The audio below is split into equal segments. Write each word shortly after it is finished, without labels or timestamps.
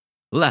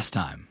Last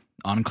time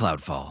on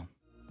Cloudfall.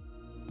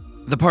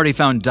 The party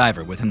found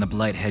Diver within the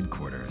Blight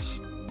headquarters,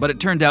 but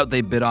it turned out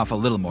they bit off a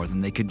little more than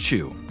they could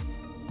chew.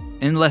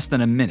 In less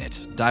than a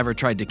minute, Diver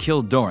tried to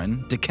kill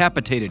Doran,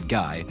 decapitated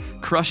Guy,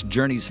 crushed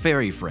Journey's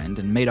fairy friend,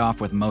 and made off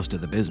with most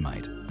of the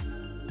Bismite.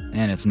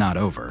 And it's not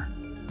over.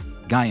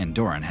 Guy and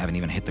Doran haven't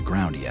even hit the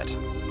ground yet.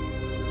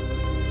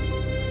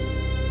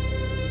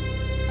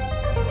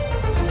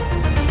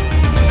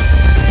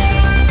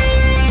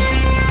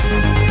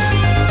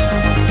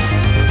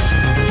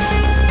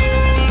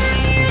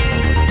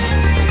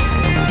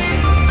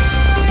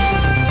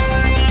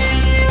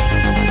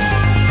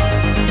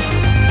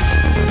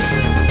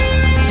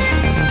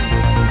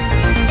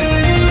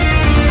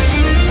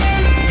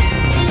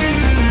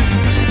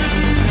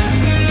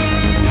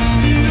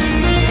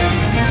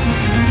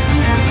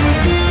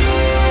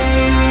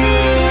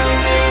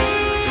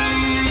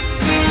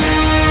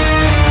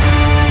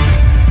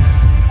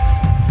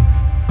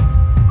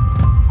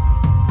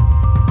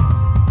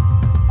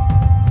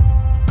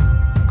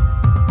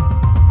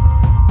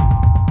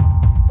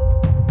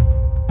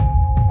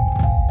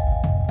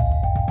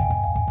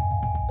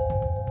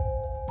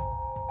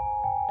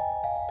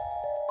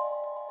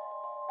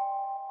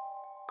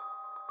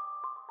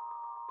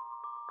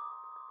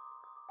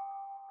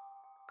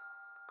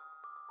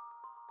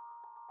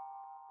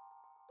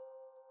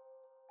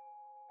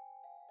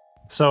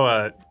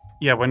 So,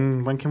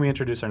 when can we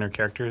introduce our new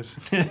characters?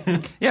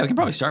 Yeah, we can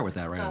probably start with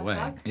that right away.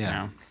 Fuck?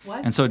 Yeah.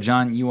 What? And so,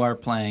 John, you are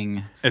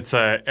playing... It's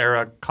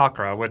Era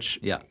Kakra, which...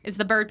 Yeah. It's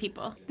the bird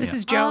people. This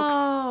is jokes.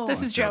 Oh.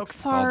 This is jokes.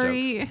 It's all jokes.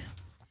 Sorry.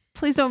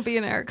 Please don't be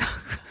an Eric.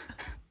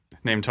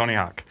 named Tony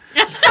Hawk.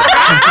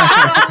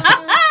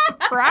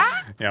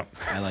 Right? Yep.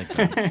 I like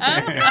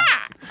that.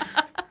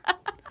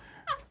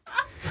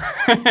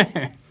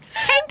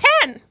 Hang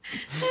 10.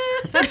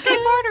 Is that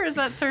skateboard or is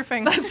that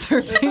surfing? That's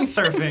surfing. It's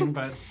surfing,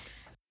 but...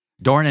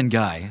 Doran and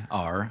Guy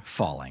are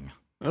falling.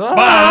 But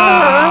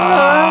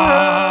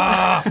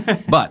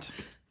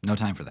no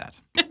time for that.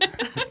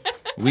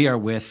 We are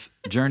with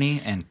Journey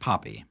and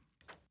Poppy.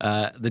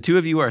 The two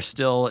of you are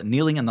still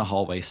kneeling in the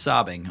hallway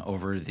sobbing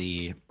over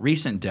the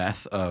recent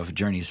death of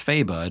Journey's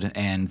Faebud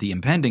and the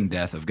impending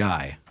death of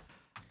Guy.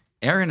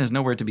 Aaron is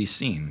nowhere to be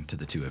seen to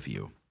the two of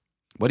you.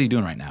 What are you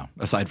doing right now,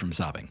 aside from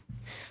sobbing?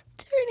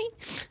 Journey,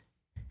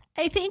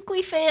 I think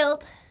we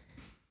failed.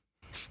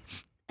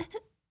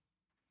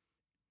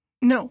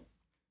 No.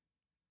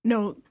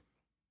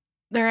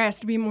 There has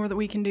to be more that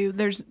we can do.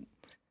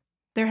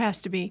 There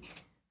has to be.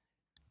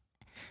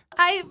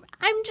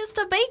 I'm just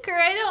a baker.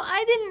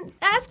 I didn't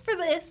ask for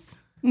this.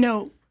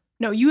 No,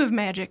 you have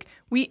magic.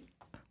 We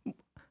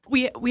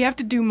have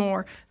to do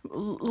more.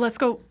 Let's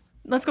go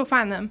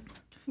find them.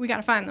 We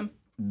gotta find them.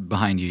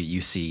 Behind you,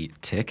 you see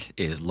Tick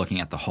is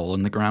looking at the hole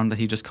in the ground that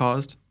he just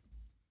caused.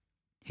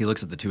 He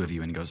looks at the two of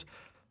you and he goes,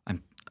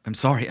 I'm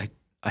sorry.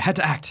 I had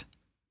to act.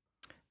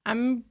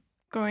 I'm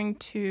going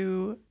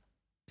to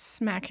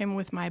smack him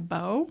with my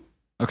bow.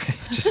 Okay,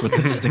 just with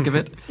the stick of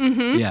it?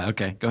 Mm-hmm. Yeah,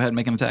 okay. Go ahead and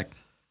make an attack.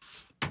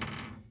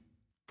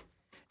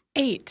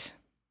 8.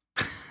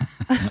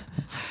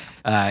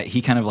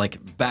 He kind of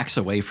like backs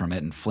away from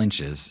it and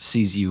flinches,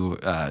 sees you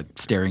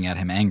staring at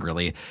him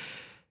angrily.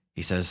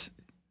 He says,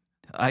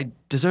 I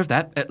deserve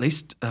that, at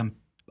least. I'm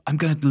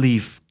going to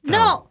leave.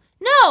 Though.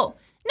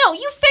 No,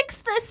 you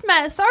fix this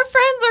mess. Our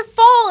friends are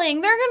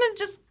falling. They're going to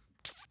just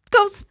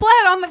go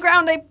splat on the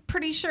ground, I'm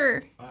pretty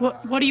sure.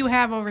 What do you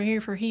have over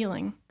here for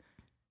healing?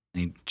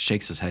 And he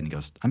shakes his head and he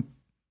goes,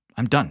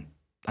 I'm done.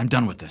 I'm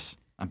done with this.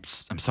 I'm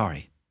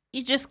sorry.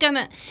 You're just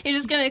gonna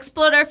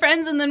explode our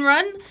friends and then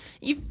run?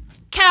 You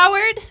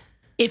coward.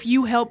 If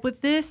you help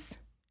with this,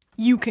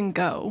 you can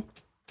go.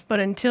 But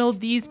until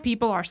these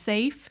people are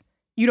safe,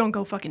 you don't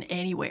go fucking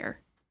anywhere.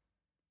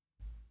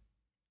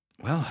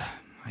 Well,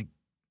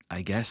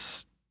 I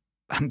guess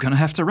I'm going to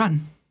have to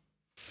run.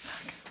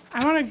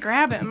 I want to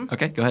grab him.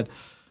 Okay, go ahead.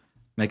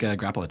 Make a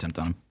grapple attempt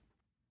on him.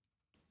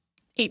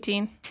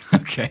 18.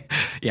 Okay.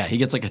 Yeah, he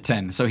gets like a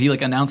 10. So he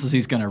like announces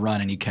he's going to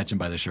run and you catch him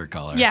by the shirt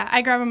collar. Yeah,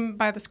 I grab him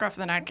by the scruff of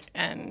the neck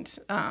and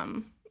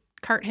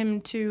cart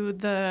him to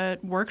the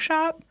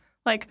workshop.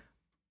 Like,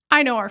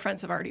 I know our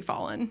friends have already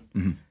fallen.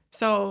 Mm-hmm.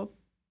 So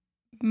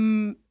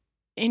in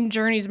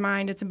Journey's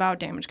mind, it's about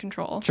damage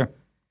control. Sure.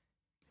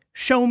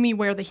 Show me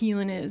where the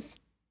healing is.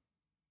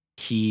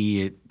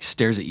 He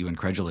stares at you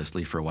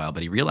incredulously for a while,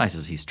 but he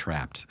realizes he's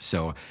trapped.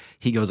 So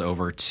he goes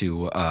over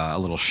to a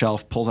little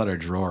shelf, pulls out a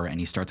drawer, and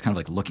he starts kind of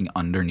like looking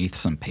underneath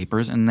some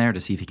papers in there to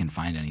see if he can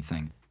find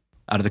anything.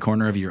 Out of the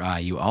corner of your eye,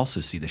 you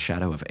also see the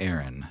shadow of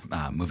Aaron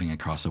moving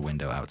across a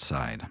window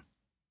outside.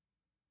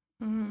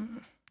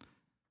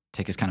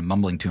 Tick is kind of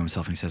mumbling to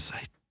himself, and he says,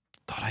 I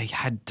thought I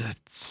had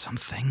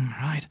something,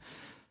 right?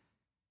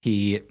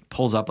 He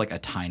pulls up like a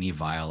tiny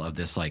vial of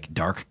this like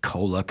dark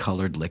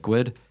cola-colored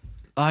liquid.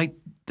 I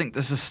think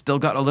this has still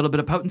got a little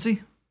bit of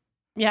potency.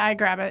 Yeah, I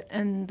grab it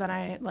and then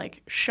I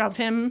like shove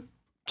him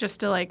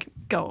just to like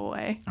go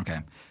away. Okay.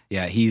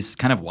 Yeah, he's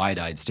kind of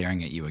wide-eyed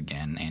staring at you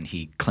again, and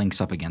he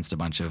clinks up against a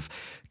bunch of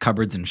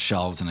cupboards and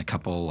shelves, and a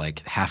couple like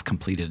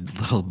half-completed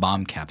little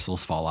bomb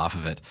capsules fall off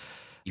of it.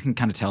 You can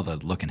kind of tell the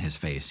look in his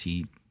face.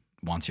 He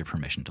wants your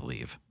permission to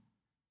leave.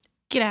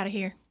 Get out of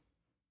here.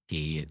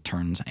 He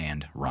turns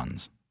and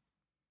runs.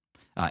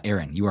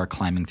 Aaron, you are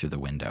climbing through the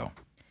window.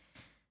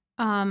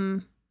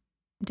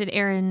 Did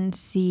Aaron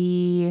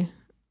see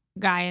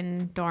Guy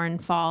and Doran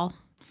fall?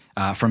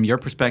 From your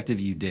perspective,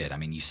 you did. I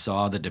mean, you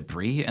saw the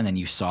debris, and then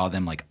you saw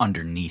them like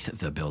underneath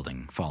the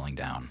building falling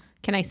down.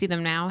 Can I see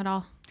them now at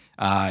all?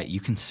 You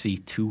can see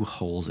 2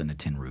 holes in a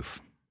tin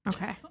roof.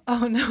 Okay.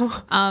 Oh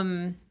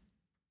no.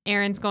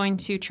 Aaron's going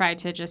to try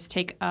to just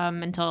take a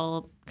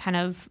mental kind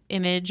of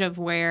image of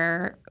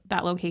where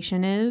that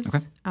location is,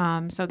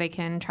 Okay. So they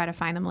can try to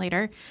find them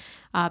later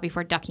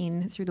before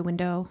ducking through the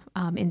window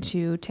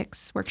into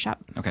Tick's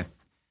workshop. Okay.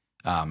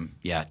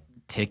 Yeah,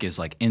 Tick is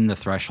like in the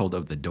threshold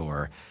of the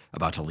door,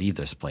 about to leave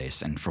this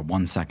place, and for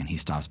 1 second he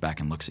stops back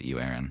and looks at you,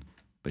 Aaron,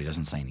 but he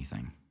doesn't say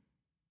anything.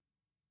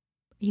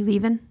 You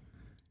leaving?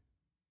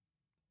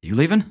 You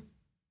leaving?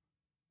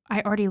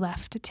 I already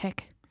left,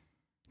 Tick.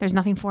 There's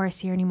nothing for us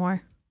here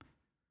anymore.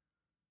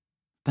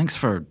 Thanks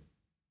for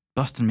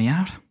busting me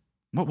out.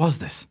 What was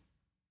this?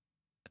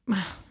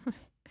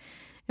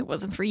 It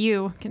wasn't for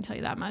you, can tell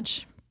you that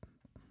much.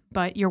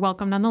 But you're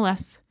welcome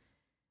nonetheless.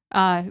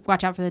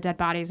 Watch out for the dead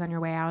bodies on your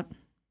way out.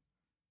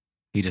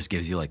 He just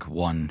gives you like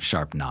one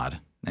sharp nod,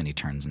 and he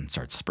turns and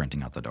starts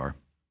sprinting out the door.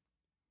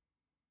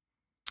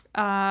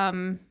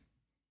 Aaron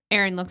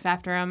looks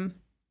after him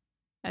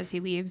as he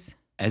leaves.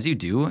 As you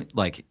do,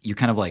 like you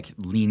kind of like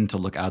lean to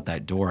look out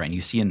that door, and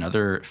you see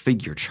another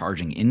figure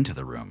charging into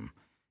the room.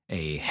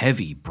 A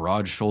heavy,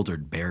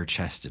 broad-shouldered,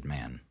 bare-chested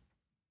man.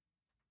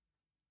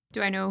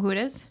 Do I know who it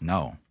is?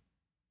 No.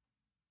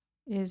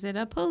 Is it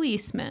a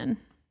policeman?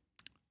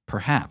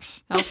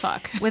 Perhaps. Oh,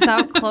 fuck.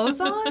 Without clothes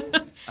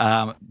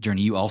on?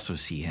 Journey, you also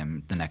see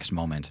him the next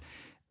moment.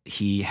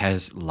 He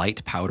has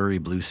light, powdery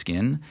blue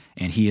skin,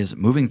 and he is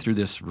moving through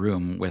this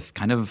room with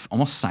kind of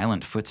almost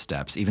silent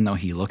footsteps, even though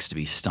he looks to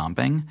be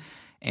stomping,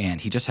 and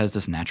he just has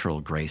this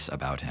natural grace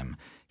about him.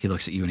 He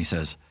looks at you and he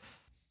says,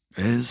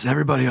 "Is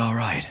everybody all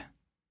right?"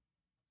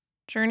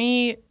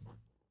 Journey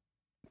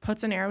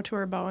puts an arrow to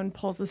her bow and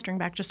pulls the string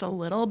back just a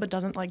little, but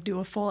doesn't like do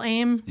a full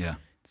aim. Yeah.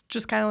 It's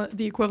just kind of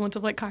the equivalent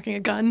of like cocking a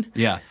gun.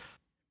 Yeah.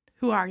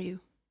 Who are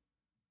you?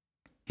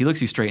 He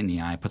looks you straight in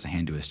the eye, puts a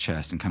hand to his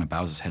chest, and kind of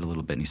bows his head a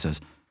little bit, and he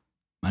says,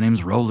 "My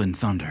name's Roland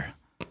Thunder.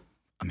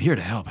 I'm here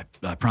to help,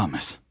 I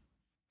promise."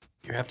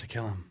 You have to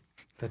kill him.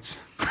 That's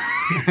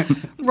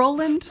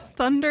Roland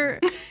Thunder.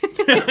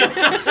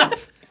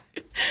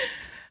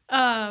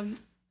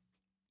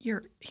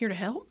 You're here to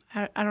help?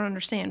 I don't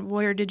understand.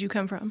 Where did you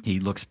come from? He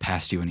looks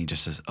past you and he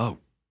just says, "Oh,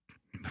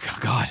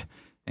 God."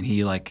 And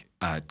he like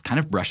kind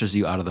of brushes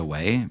you out of the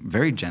way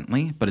very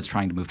gently, but is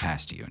trying to move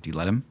past you. Do you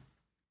let him?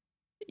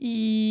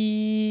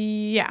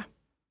 Yeah.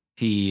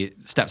 He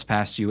steps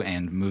past you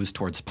and moves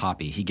towards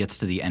Poppy. He gets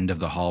to the end of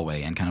the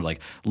hallway and kind of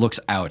like looks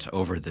out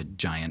over the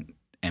giant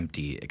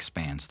empty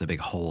expanse, the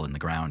big hole in the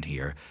ground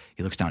here.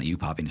 He looks down at you,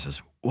 Poppy, and he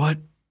says, What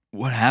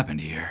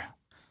happened here?"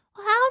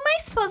 Well, how am I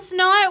supposed to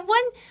know? At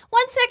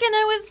one second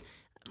I was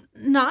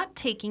not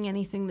taking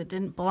anything that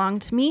didn't belong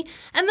to me,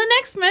 and the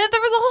next minute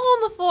there was a hole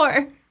in the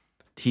floor.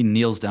 He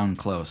kneels down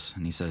close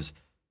and he says,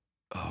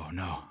 "Oh,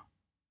 no."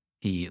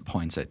 He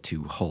points at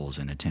 2 holes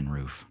in a tin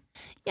roof.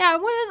 Yeah,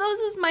 one of those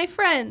is my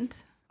friend.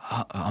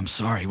 I'm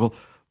sorry. We'll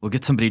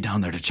get somebody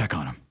down there to check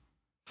on him."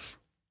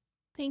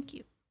 Thank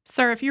you.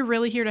 Sir, if you're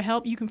really here to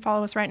help, you can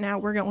follow us right now.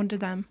 We're going to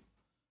them.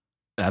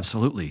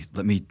 "Absolutely.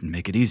 Let me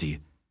make it easy."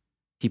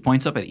 He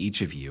points up at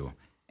each of you,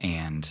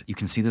 and you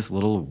can see this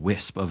little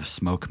wisp of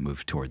smoke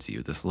move towards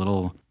you, this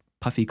little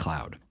puffy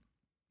cloud.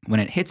 When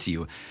it hits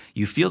you,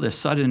 you feel this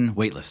sudden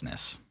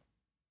weightlessness.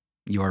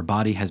 Your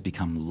body has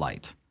become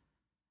light.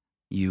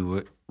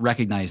 You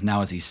recognize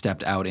now as he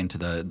stepped out into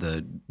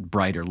the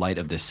brighter light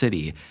of the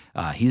city,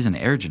 he's an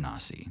air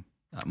genasi,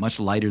 much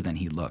lighter than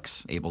he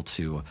looks, able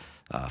to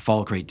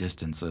fall great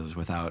distances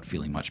without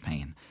feeling much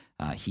pain.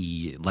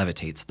 He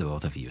levitates the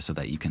both of you so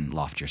that you can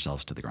loft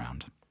yourselves to the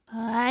ground.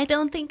 I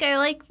don't think I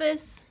like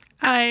this.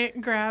 I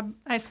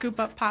scoop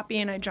up Poppy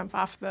and I jump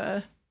off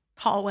the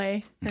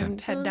hallway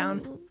and head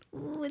down.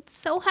 Ooh, it's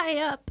so high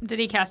up. Did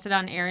he cast it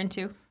on Aaron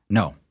too?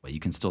 No, but you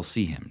can still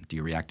see him. Do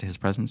you react to his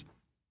presence?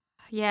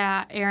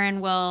 Yeah,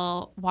 Aaron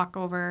will walk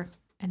over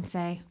and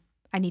say,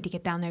 "I need to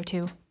get down there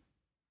too."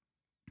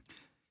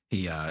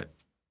 He kind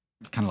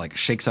of like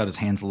shakes out his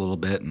hands a little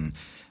bit and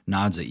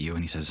nods at you,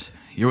 and he says,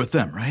 "You're with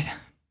them, right?"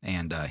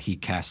 And he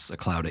casts a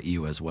cloud at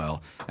you as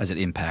well. As it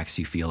impacts,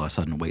 you feel a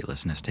sudden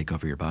weightlessness take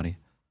over your body.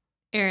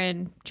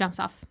 Aaron jumps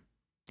off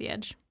the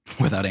edge.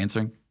 Without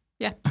answering?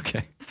 Yeah.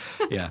 Okay.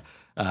 Yeah.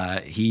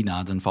 He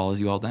nods and follows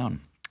you all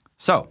down.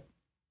 So,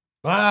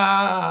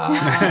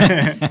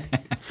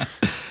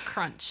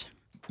 Crunch.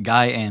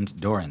 Guy and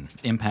Doran,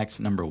 impact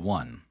number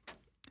 1.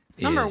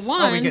 Number is-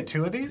 one. Oh, we get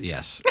 2 of these?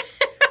 Yes.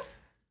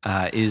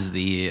 is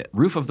the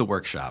roof of the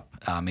workshop,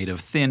 made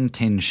of thin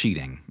tin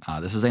sheeting.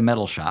 This is a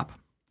metal shop.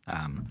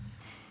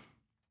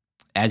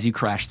 As you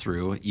crash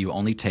through, you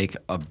only take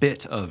a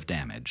bit of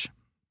damage.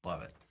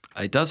 Love it.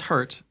 It does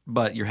hurt,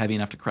 but you're heavy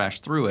enough to crash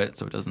through it,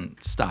 so it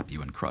doesn't stop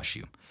you and crush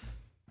you.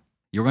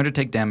 You're going to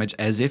take damage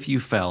as if you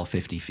fell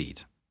 50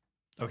 feet.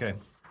 Okay.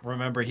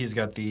 Remember, he's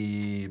got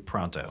the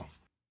Pronto.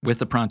 With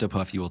the Pronto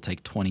Puff, you will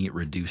take 20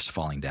 reduced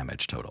falling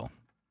damage total.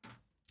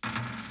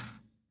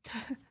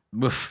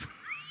 Woof.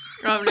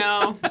 Oh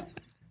no.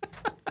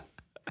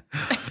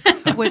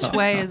 Which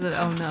way is it?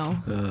 Oh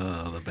no.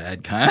 Oh, the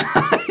bad kind.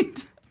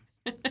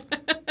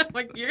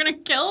 Like, you're gonna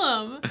kill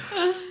him.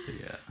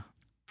 Yeah.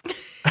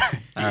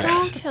 All right.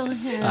 Don't kill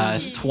him.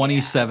 It's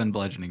 27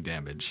 bludgeoning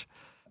damage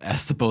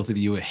as the both of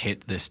you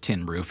hit this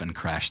tin roof and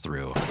crash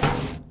through.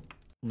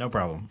 No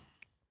problem.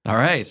 All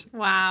right.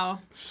 Wow.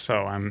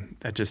 So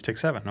I just take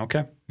 7.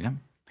 Okay. Yeah.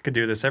 I could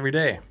do this every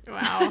day.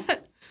 Wow.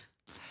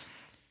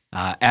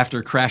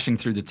 After crashing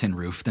through the tin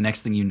roof, the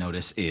next thing you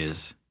notice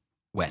is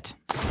wet.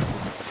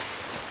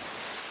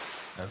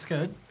 That's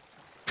good.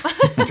 Don't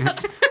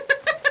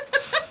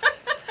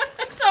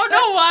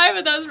know why,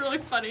 but that was really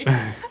funny.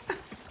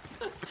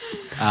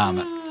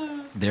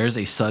 There's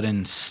a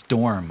sudden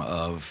storm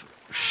of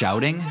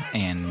shouting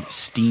and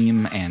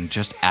steam and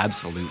just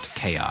absolute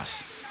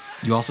chaos.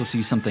 You also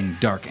see something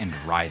dark and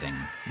writhing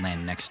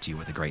land next to you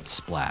with a great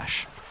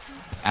splash.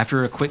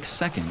 After a quick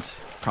second,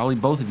 probably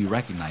both of you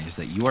recognize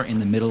that you are in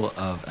the middle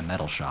of a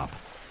metal shop.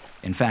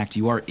 In fact,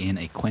 you are in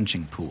a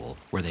quenching pool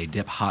where they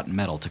dip hot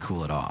metal to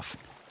cool it off.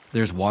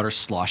 There's water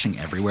sloshing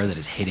everywhere that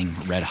is hitting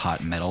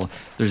red-hot metal.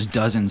 There's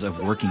dozens of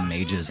working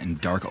mages in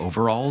dark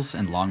overalls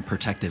and long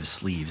protective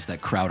sleeves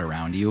that crowd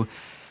around you.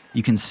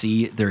 You can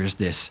see there's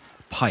this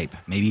pipe,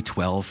 maybe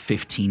 12,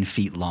 15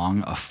 feet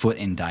long, a foot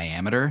in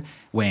diameter,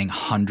 weighing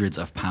hundreds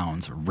of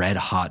pounds,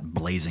 red-hot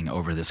blazing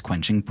over this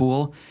quenching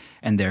pool.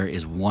 And there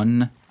is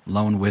one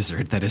lone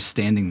wizard that is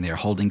standing there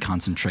holding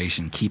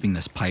concentration, keeping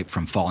this pipe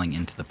from falling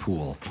into the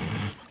pool.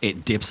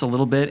 It dips a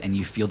little bit, and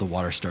you feel the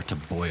water start to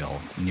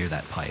boil near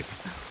that pipe,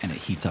 and it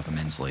heats up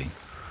immensely.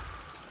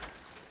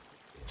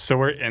 So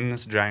we're in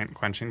this giant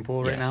quenching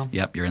pool right now?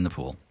 Yep, you're in the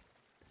pool.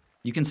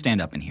 You can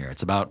stand up in here.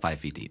 It's about 5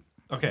 feet deep.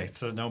 Okay,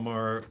 so no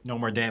more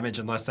damage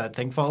unless that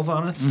thing falls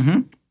on us.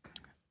 Mm-hmm.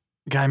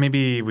 Guy,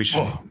 maybe we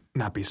should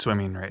not be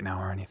swimming right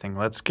now or anything.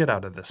 Let's get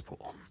out of this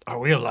pool. Are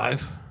we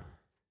alive?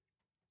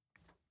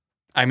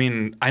 I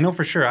mean, I know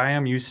for sure I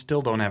am. You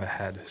still don't have a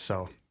head,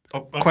 so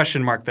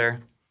question mark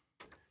there.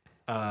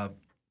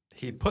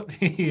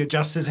 He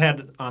adjusts his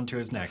head onto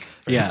his neck.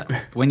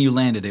 Yeah, when you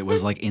landed, it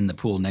was like in the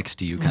pool next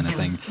to you kind of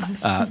thing.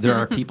 There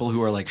are people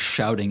who are like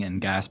shouting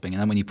and gasping,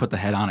 and then when you put the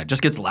head on, it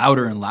just gets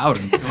louder and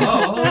louder.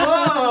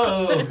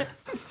 Oh!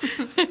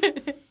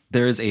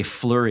 There is a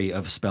flurry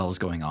of spells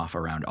going off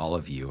around all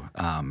of you.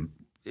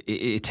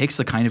 It takes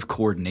the kind of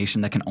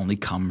coordination that can only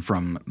come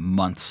from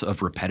months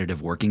of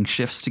repetitive working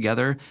shifts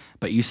together,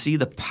 but you see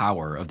the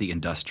power of the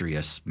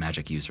industrious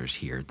magic users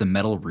here. The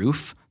metal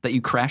roof that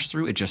you crash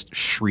through, it just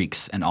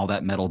shrieks, and all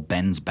that metal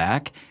bends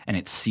back, and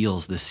it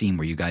seals the seam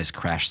where you guys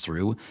crashed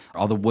through.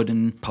 All the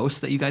wooden posts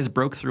that you guys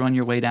broke through on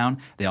your way down,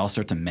 they all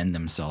start to mend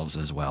themselves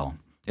as well.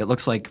 It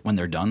looks like when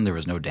they're done, there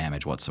was no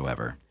damage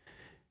whatsoever.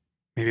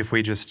 Maybe if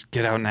we just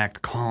get out and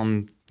act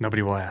calm,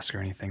 nobody will ask or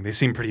anything. They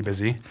seem pretty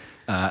busy.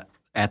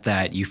 At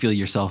that, you feel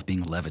yourself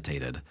being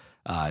levitated.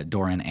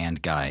 Doran and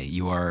Guy,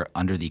 you are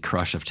under the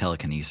crush of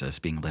telekinesis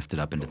being lifted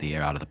up into the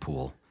air out of the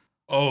pool.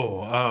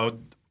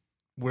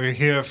 We're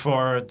here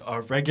for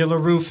our regular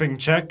roofing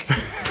check.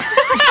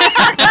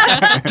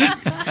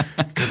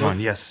 Good one,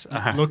 yes.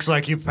 Looks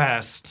like you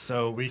passed,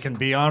 so we can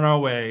be on our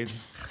way.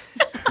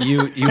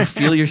 You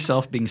feel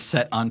yourself being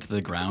set onto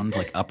the ground,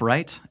 like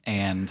upright,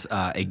 and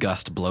a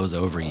gust blows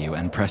over you,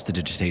 and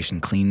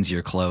prestidigitation cleans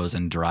your clothes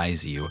and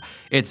dries you.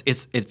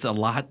 It's a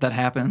lot that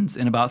happens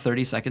in about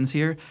 30 seconds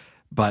here,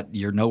 but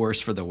you're no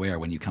worse for the wear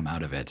when you come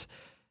out of it.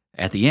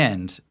 At the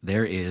end,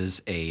 there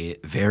is a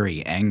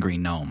very angry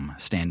gnome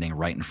standing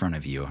right in front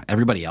of you.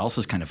 Everybody else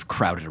is kind of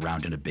crowded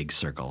around in a big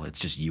circle. It's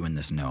just you and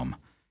this gnome.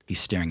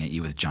 He's staring at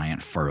you with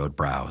giant furrowed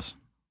brows.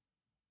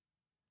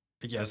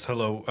 Yes,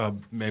 hello.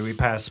 May we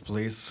pass,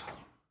 please?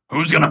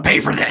 Who's gonna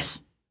pay for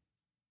this?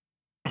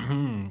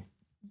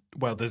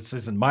 Well, this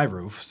isn't my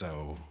roof,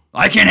 so...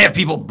 I can't have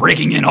people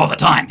breaking in all the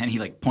time. And he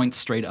like points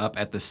straight up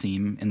at the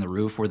seam in the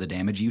roof where the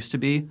damage used to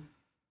be. And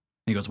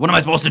he goes, what am I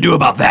supposed to do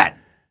about that?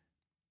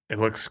 It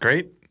looks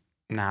great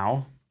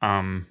now.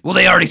 Well,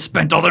 they already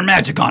spent all their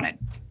magic on it.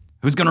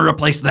 Who's gonna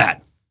replace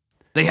that?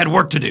 They had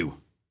work to do.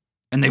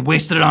 And they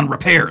wasted it on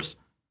repairs.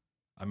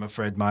 I'm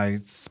afraid my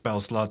spell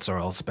slots are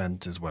all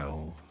spent as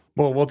well.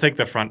 Well, we'll take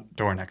the front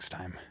door next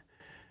time.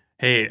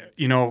 Hey,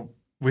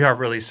 we are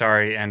really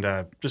sorry and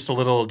just a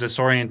little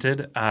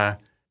disoriented.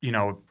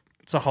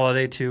 It's a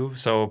holiday too,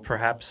 so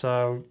perhaps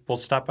we'll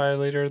stop by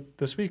later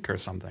this week or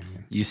something.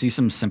 You see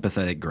some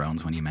sympathetic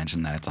groans when you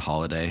mention that it's a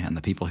holiday, and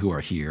the people who are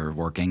here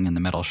working in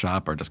the metal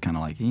shop are just kind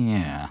of like,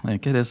 yeah,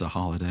 like it is a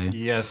holiday.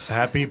 Yes,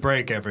 happy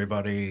break,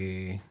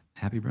 everybody.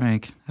 Happy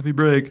break. Happy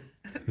break.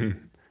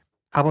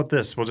 How about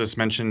this? We'll just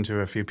mention to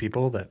a few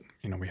people that,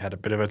 we had a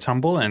bit of a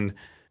tumble and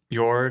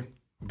your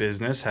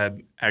business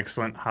had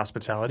excellent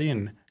hospitality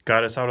and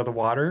got us out of the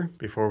water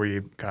before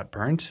we got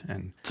burnt.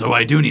 And So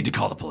I do need to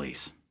call the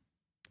police.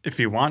 if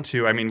you want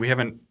to, I mean, we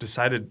haven't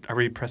decided, are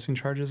we pressing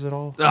charges at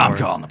all? I'm Or-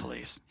 calling the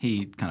police.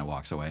 He kind of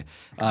walks away.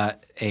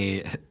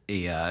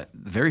 A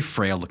very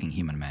frail-looking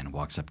human man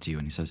walks up to you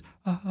and he says,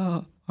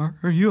 are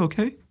you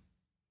okay?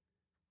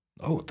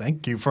 Oh,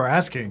 thank you for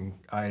asking.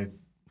 I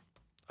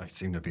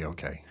seem to be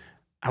okay.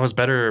 I was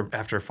better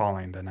after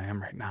falling than I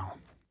am right now.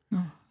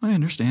 Oh, I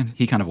understand.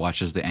 He kind of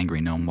watches the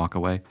angry gnome walk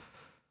away.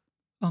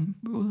 Well,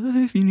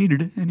 if you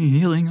needed any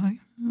healing,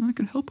 I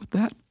could help with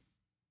that.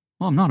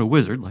 Well, I'm not a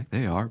wizard like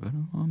they are, but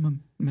I'm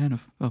a man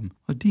of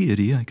a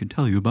deity I could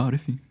tell you about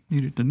if you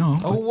needed to know.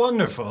 Oh,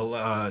 wonderful.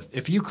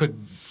 If you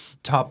could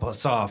top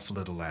us off,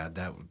 little lad,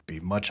 that would be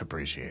much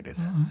appreciated.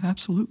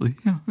 Absolutely,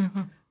 yeah.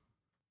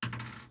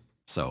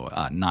 So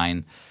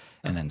 9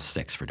 and then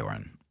 6 for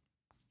Doran.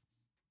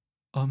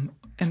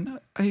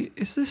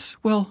 Is this,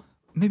 well,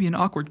 maybe an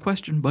awkward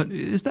question, but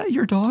is that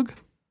your dog?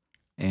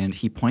 And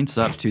he points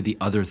up to the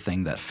other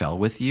thing that fell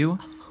with you,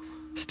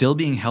 still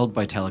being held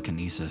by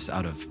telekinesis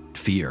out of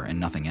fear and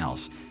nothing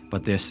else.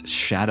 But this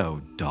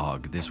shadow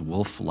dog, this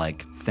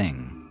wolf-like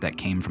thing that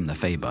came from the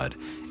Feybud,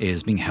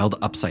 is being held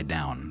upside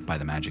down by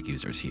the magic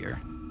users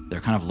here. They're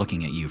kind of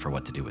looking at you for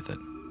what to do with it.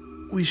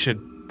 We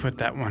should put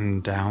that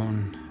one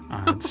down.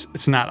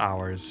 It's not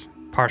ours.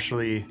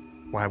 Partially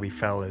why we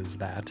fell is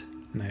that.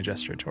 And I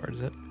gesture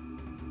towards it.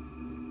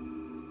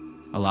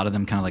 A lot of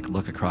them kind of like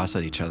look across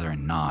at each other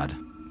and nod.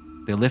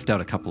 They lift out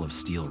a couple of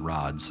steel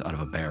rods out of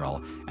a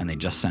barrel, and they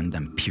just send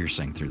them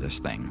piercing through this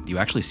thing. You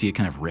actually see it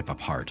kind of rip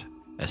apart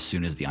as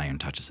soon as the iron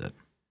touches it.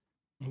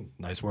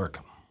 Nice work.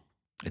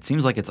 It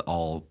seems like it's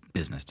all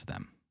business to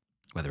them,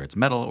 whether it's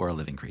metal or a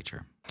living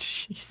creature.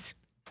 Jeez.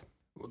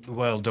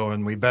 Well,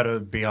 Doran, we better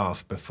be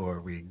off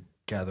before we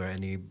gather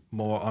any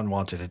more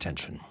unwanted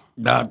attention.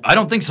 I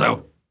don't think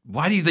so.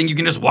 Why do you think you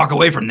can just walk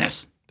away from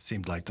this?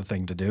 Seemed like the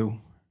thing to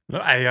do.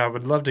 I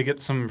would love to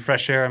get some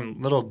fresh air. I'm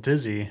a little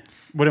dizzy.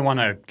 Wouldn't want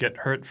to get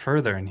hurt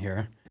further in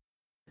here.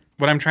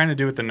 What I'm trying to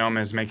do with the gnome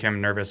is make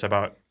him nervous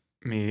about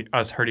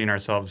us hurting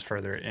ourselves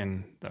further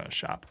in the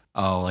shop.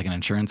 Oh, like an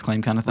insurance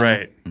claim kind of thing?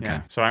 Right. Okay.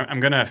 Yeah. So I'm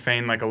going to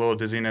feign like a little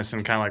dizziness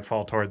and kind of like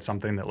fall towards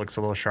something that looks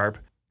a little sharp.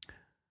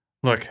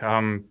 Look,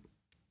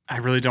 I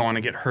really don't want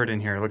to get hurt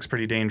in here. It looks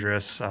pretty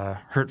dangerous.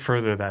 Hurt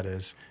further, that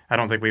is. I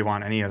don't think we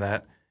want any of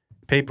that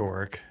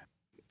paperwork.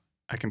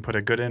 I can put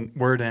a good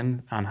word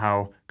in on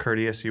how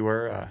courteous you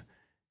were,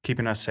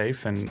 keeping us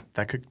safe, and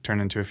that could turn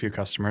into a few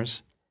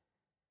customers.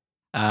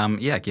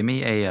 Give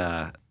me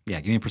a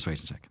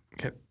persuasion check.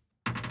 Okay.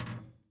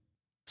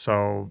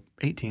 So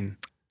 18.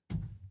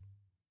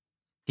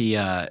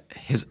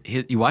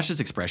 You watch his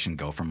expression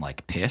go from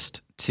like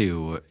pissed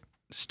to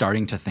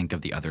starting to think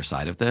of the other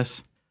side of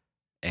this,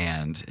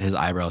 and his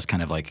eyebrows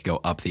kind of like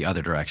go up the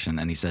other direction,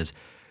 and he says,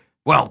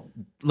 "Well,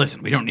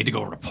 listen, we don't need to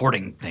go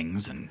reporting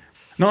things and."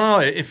 No,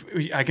 if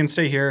I can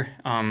stay here.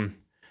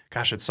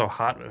 Gosh, it's so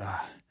hot. And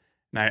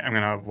I'm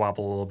going to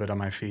wobble a little bit on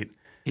my feet.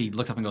 He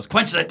looks up and goes,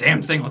 "Quench that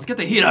damn thing. Let's get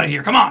the heat out of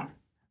here. Come on."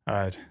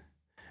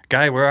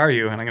 Guy, where are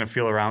you? And I'm going to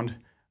feel around.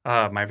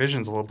 My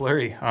vision's a little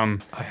blurry. I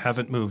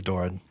haven't moved,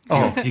 Doran.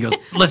 Oh, He goes,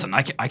 "Listen,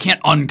 I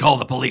can't uncall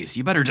the police.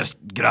 You better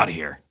just get out of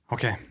here."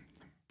 okay.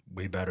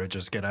 We better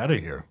just get out of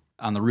here.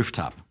 On the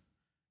rooftop,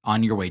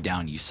 on your way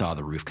down, you saw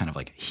the roof kind of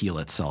like heel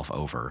itself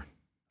over.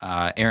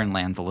 Aaron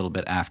lands a little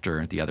bit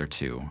after the other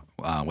two.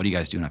 What are you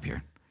guys doing up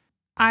here?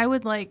 I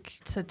would like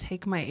to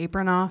take my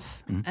apron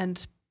off Mhm.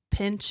 and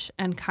pinch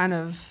and kind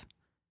of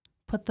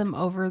put them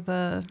over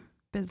the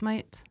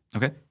bismite.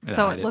 Okay.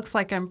 So it looks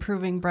like I'm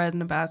proving bread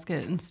in a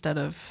basket instead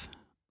of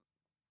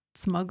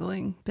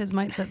smuggling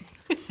bismite that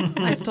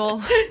I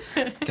stole.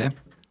 Okay.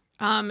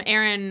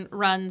 Aaron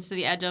runs to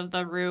the edge of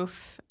the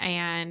roof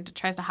and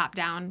tries to hop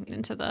down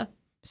into the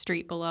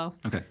street below.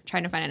 Okay.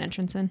 Trying to find an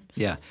entrance in.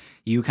 Yeah.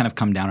 You kind of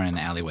come down in an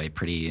alleyway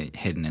pretty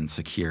hidden and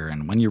secure.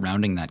 And when you're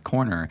rounding that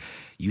corner,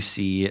 you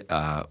see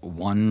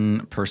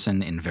one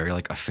person in very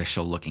like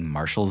official looking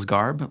marshal's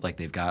garb. Like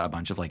they've got a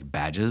bunch of like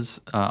badges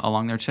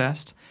along their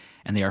chest.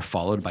 And they are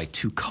followed by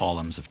 2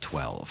 columns of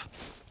 12.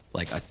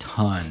 Like a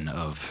ton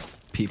of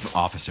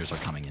officers are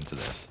coming into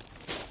this.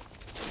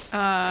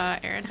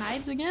 Aaron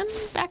hides again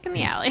back in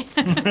the alley.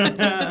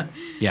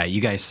 Yeah,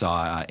 you guys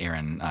saw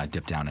Aaron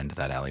dip down into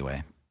that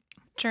alleyway.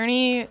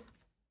 Journey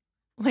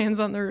lands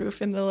on the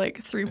roof in the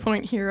like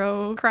 3-point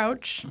hero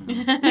crouch.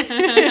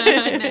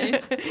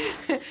 Nice.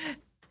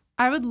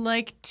 I would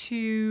like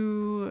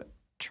to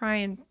try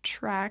and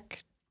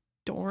track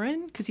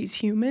Doran because he's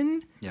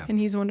human Yeah. and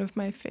he's one of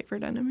my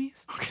favorite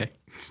enemies. Okay.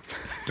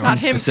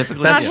 Not him.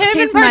 Specifically? Not Yeah. him in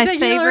He's my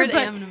particular, favorite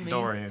but enemy.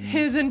 Dorian.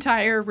 his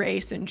entire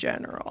race in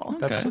general.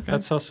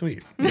 That's so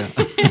sweet. So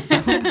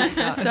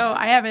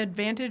I have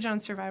advantage on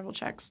survival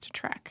checks to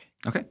track.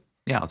 Okay.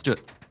 Yeah, let's do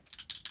it.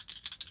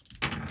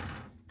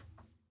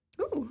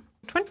 Ooh,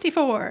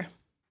 24.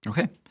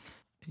 Okay.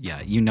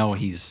 Yeah, you know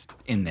he's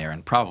in there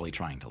and probably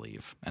trying to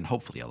leave and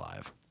hopefully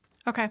alive.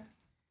 Okay.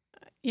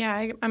 Yeah,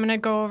 I'm going to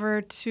go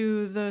over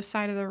to the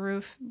side of the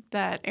roof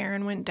that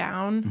Aaron went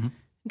down Mhm.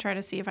 and try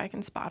to see if I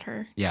can spot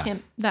her. Yeah.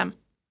 Them.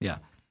 Yeah.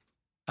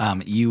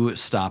 You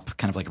stop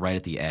kind of like right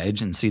at the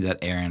edge and see that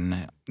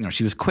Erin,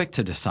 she was quick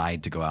to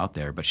decide to go out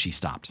there, but she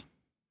stopped.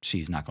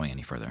 She's not going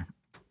any further.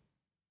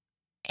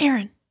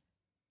 Aaron.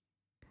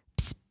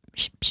 Psst,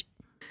 psh, psh.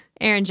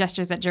 Aaron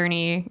gestures at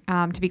Journey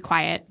to be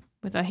quiet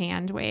with a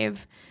hand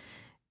wave.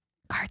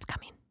 Guards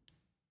coming.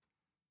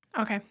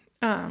 Okay.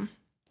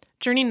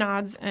 Journey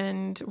nods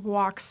and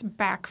walks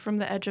back from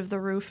the edge of the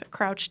roof,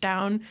 crouched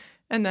down,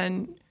 and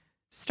then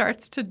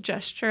starts to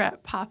gesture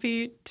at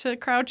Poppy to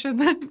crouch, and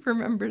then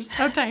remembers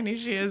how tiny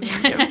she is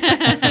and gives.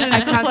 I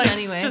It's just crouch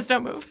anyway. just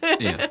don't move.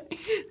 Yeah.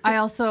 I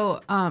also,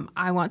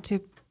 I want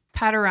to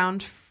pat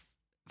around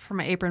from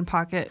my apron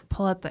pocket,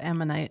 pull out the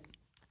ammonite.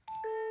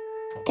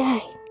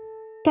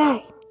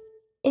 Guy,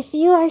 if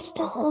you are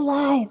still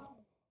alive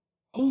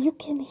and you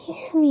can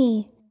hear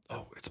me,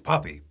 Oh, it's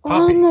Poppy. we're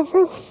on the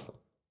roof.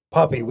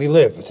 Poppy, we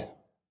lived.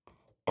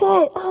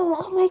 Good.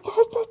 Oh my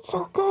gosh, that's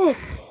so good.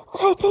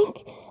 I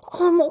think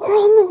we're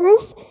on the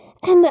roof,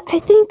 and I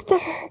think there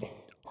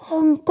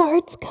are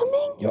guards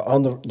coming. You're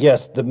on the.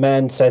 Yes, the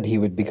man said he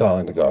would be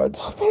calling the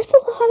guards. There's a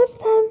lot of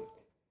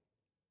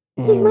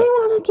them. We might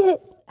want to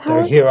get They're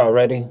out. here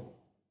already.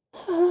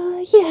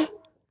 Yeah.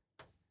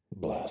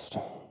 Blast.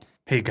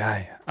 Hey,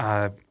 Guy.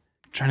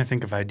 Trying to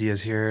think of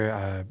ideas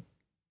here.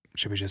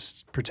 Should we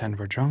just pretend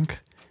we're drunk?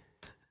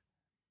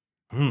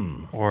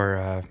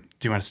 Or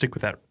do you want to stick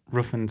with that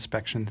roof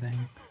inspection thing?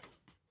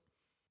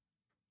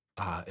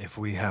 If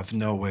we have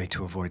no way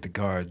to avoid the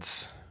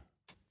guards,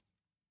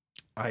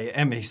 I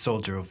am a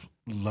soldier of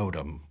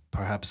Lodom.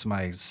 Perhaps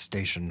my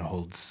station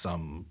holds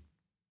some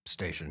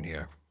station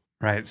here.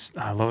 Right.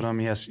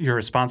 Lodom, yes. You're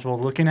responsible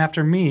looking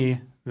after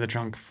me, the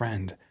drunk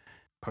friend.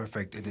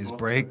 Perfect. It is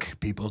break.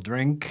 People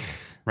drink.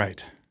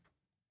 Right.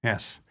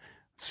 Yes.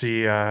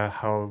 See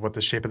what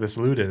the shape of this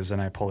loot is,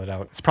 and I pull it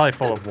out. It's probably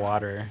full of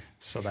water,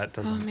 so that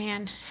Oh, doesn't.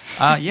 man.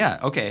 Yeah,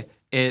 okay.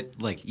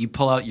 You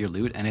pull out your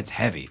loot and it's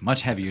heavy,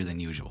 much heavier than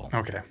usual.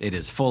 Okay. It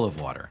is full of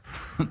water,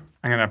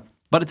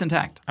 But it's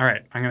intact. all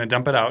right, I'm gonna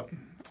dump it out,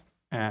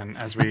 and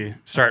as we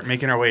start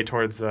making our way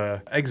towards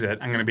the exit,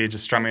 I'm gonna be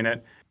just strumming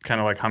it, kind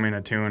of like humming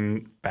a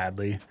tune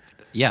badly.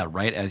 Yeah,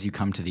 right as you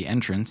come to the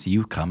entrance,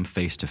 you come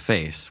face to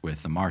face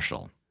with the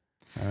marshal.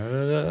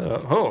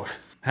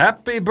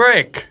 Happy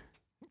break!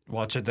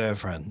 Watch it there,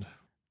 friend.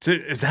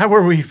 Is that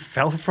where we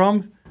fell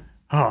from?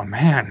 Oh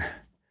man,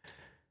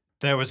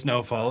 There was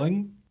no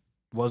falling,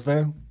 was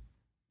there?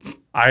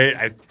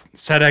 I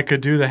said I could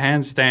do the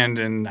handstand,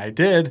 and I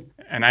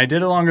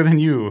did it longer than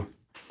you.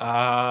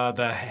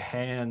 The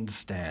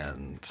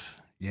handstand.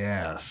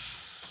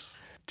 Yes.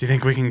 Do you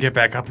think we can get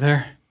back up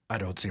there? I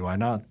don't see why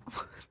not.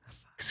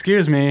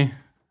 Excuse me.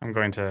 I'm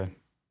going to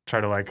try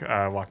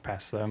to walk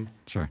past them.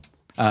 Sure.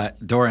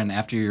 Doran,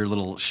 after your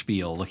little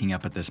spiel looking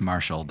up at this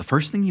marshal, the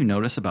first thing you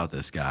notice about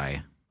this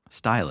guy,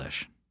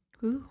 stylish.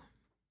 Ooh.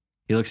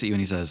 He looks at you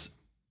and he says,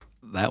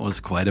 "That was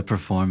quite a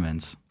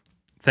performance."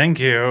 Thank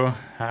you.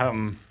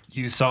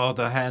 You saw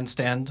the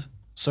handstand,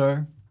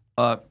 sir?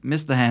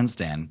 Missed the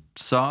handstand.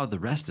 Saw the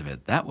rest of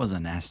it. That was a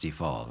nasty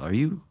fall. Are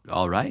you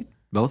all right?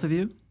 Both of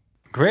you?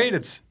 Great.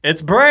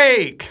 It's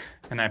break.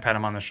 And I pat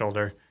him on the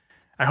shoulder.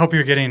 I hope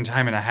you're getting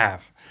time and a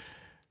half.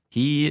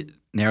 He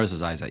narrows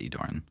his eyes at you,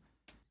 Doran.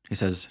 He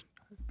says,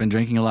 "Been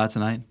drinking a lot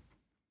tonight?"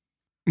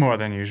 More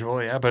than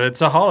usual, yeah, but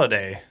it's a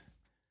holiday.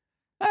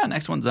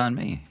 Next one's on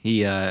me.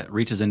 He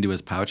reaches into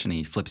his pouch and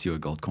he flips you a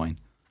gold coin.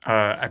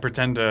 I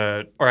pretend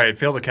to, or I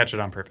fail to catch it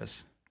on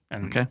purpose.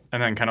 And, Okay.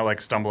 And then kind of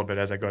stumble a bit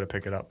as I go to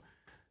pick it up.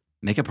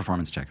 Make a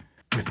performance check.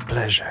 With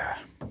pleasure.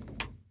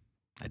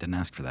 I didn't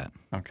ask for that.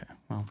 Okay,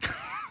 well.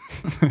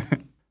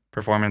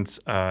 Performance,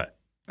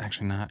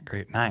 actually not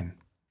great. 9.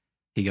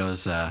 He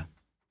goes,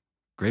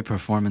 "Great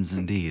performance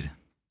indeed."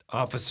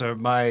 Officer,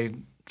 my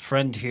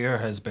friend here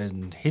has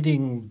been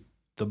hitting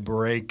the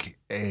break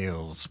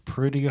ales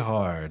pretty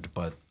hard,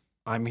 but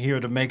I'm here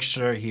to make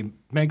sure he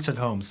makes it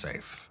home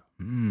safe.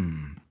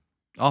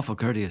 Awful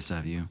courteous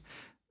of you.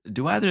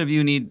 Do either of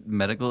you need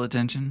medical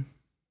attention?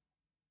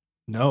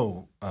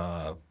 No,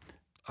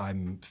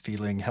 I'm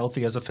feeling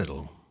healthy as a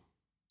fiddle.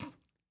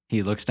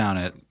 He looks down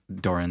at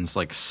Doran's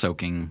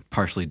soaking,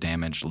 partially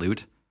damaged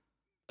loot.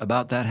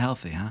 About that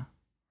healthy, huh?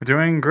 We're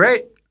doing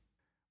great.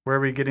 Where are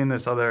we getting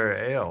this other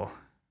ale?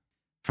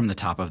 From the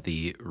top of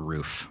the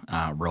roof,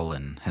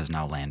 Roland has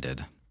now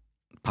landed.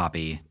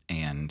 Poppy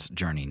and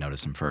Journey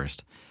notice him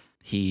first.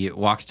 He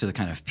walks to the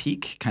kind of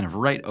peak, kind of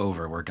right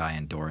over where Guy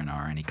and Doran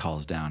are, and he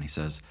calls down. He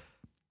says,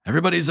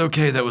 "Everybody's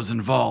okay that was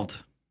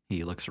involved."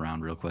 He looks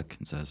around real quick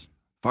and says,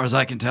 "Far as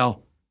I can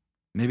tell,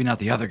 maybe not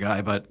the other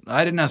guy, but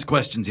I didn't ask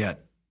questions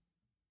yet."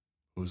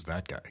 Who's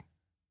that guy?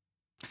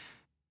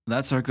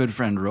 "That's our good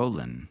friend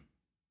Roland.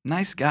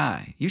 Nice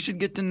guy. You should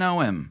get to know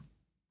him."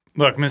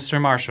 Look, Mr.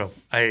 Marshall,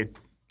 I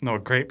know a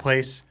great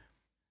place.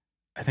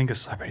 I think a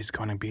celebrity's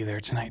going to be there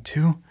tonight,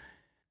 too.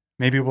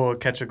 Maybe we'll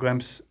catch a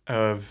glimpse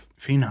of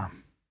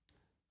Phenom.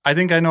 I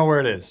think I know where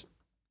it is.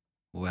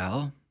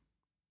 "Well,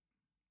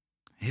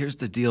 Here's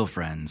the deal,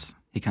 friends.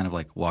 He kind of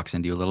like walks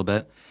into you a little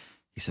bit.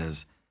 He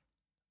says,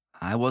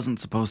 I wasn't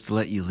supposed to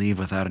let you leave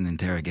without an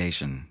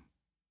interrogation.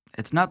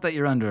 It's not that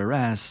you're under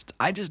arrest.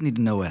 I just need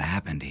to know what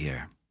happened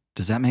here.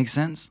 Does that make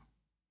sense?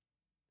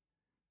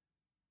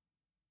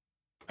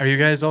 Are you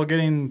guys all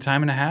getting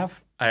time and a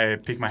half? I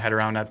peek my head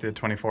around at the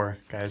 24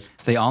 guys.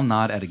 They all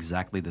nod at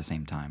exactly the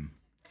same time.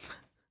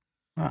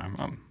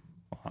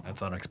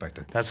 That's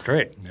unexpected. That's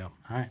great. Yeah. All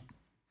right.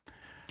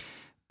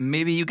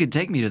 Maybe you could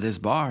take me to this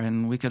bar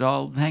and we could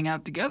all hang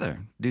out together,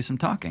 do some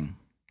talking.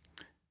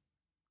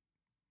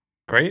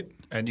 Great.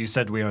 And you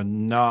said we are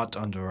not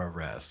under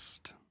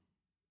arrest.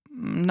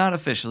 Not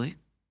officially.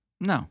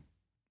 No.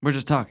 We're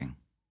just talking.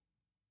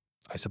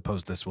 I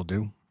suppose this will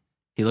do.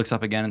 He looks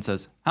up again and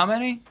says, How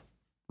many?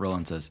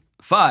 Roland says,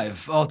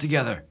 5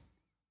 altogether.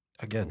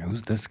 Again,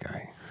 who's this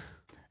guy?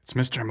 It's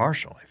Mr.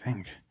 Marshall, I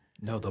think.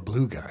 No, the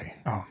blue guy.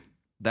 Oh.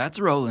 That's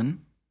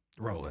Roland.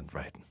 Roland,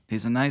 right.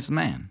 He's a nice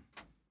man.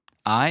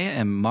 I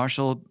am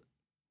Marshall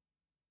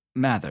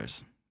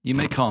Mathers. You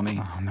may call me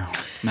Oh, no.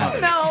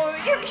 Mathers. No,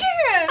 you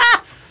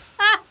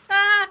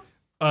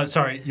can't.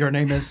 Sorry, your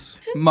name is?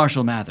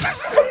 Marshall Mathers.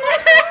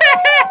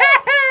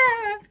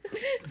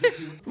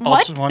 All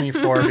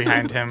 24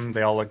 behind him,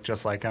 they all look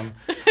just like him.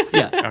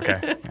 Yeah.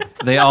 Okay.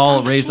 They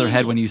all raise their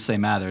head when you say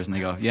Mathers and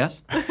they go,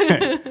 Yes?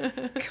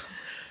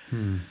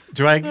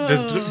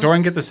 Does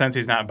Doran get the sense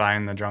he's not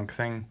buying the drunk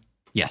thing?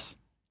 Yes.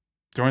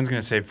 Doran's going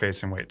to save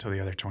face and wait till the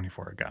other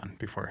 24 are gone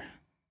before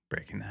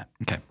breaking that.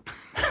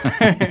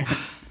 Okay.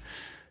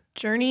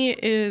 Journey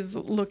is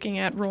looking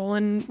at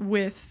Roland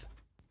with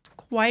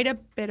quite a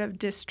bit of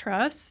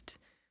distrust.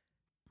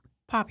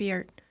 Poppy,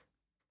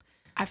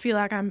 I feel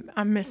like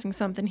I'm missing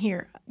something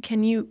here.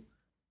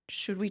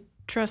 Should we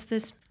trust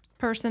this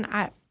person?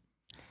 I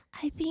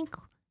think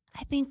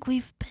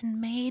we've been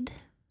made.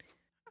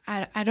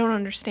 I don't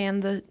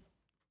understand the...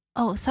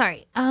 Oh,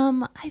 sorry.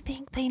 I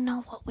think they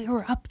know what we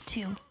were up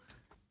to.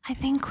 I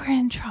think we're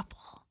in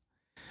trouble.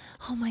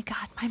 Oh my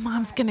God, my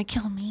mom's gonna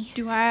kill me.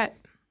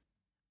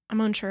 I'm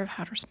unsure of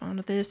how to respond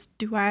to this.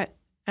 And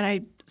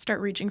I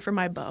start reaching for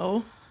my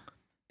bow.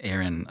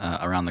 Aaron,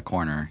 around the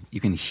corner, you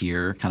can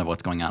hear kind of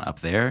what's going on up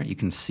there. You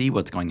can see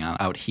what's going on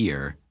out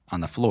here on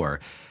the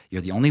floor.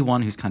 You're the only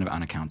one who's kind of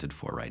unaccounted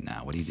for right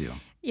now. What do you do?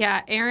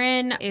 Yeah,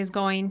 Aaron is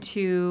going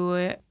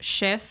to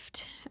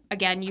shift.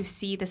 Again, you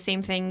see the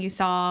same thing you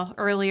saw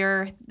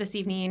earlier this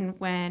evening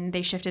when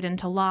they shifted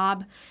into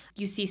Lob.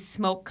 You see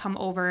smoke come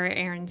over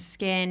Aaron's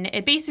skin.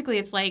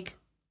 It's like,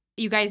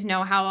 you guys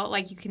know how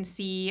like you can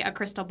see a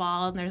crystal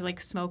ball and there's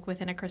like smoke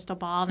within a crystal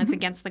ball and it's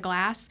against the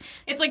glass.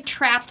 It's like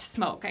trapped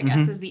smoke, I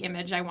guess, is the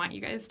image I want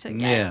you guys to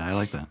get. Yeah, I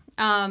like that.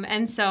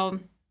 And so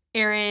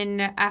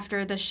Aaron,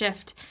 after the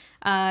shift,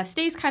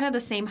 stays kind of the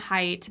same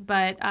height,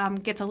 but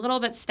gets a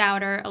little bit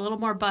stouter, a little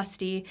more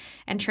busty,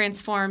 and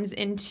transforms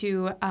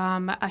into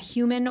a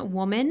human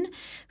woman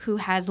who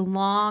has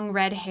long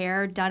red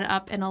hair done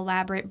up in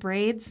elaborate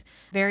braids,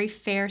 very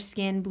fair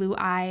skin, blue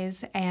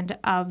eyes, and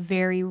a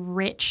very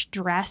rich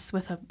dress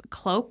with a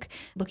cloak,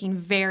 looking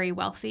very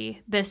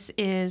wealthy. This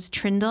is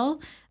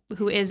Trindle,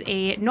 who is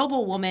a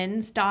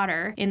noblewoman's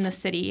daughter in the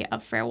city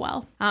of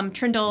Farewell.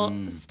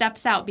 Trindle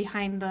steps out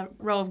behind the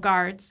row of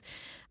guards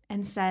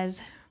and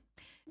says,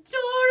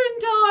 Doran,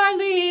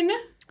 darling.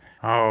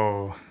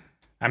 Oh,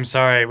 I'm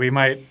sorry. We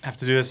might have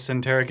to do this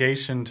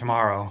interrogation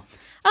tomorrow.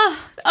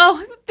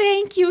 Oh,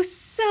 thank you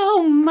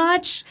so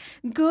much,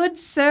 good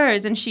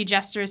sirs. And she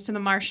gestures to the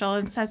marshal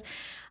and says,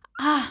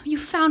 you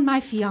found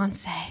my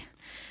fiancé.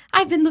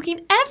 I've been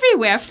looking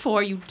everywhere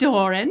for you,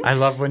 Doran. I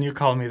love when you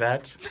call me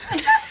that.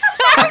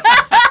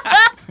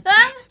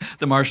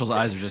 The marshal's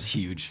eyes are just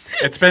huge.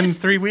 It's been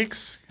 3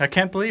 weeks. I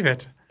can't believe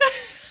it.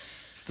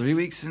 3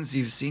 weeks since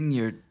you've seen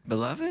your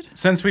beloved?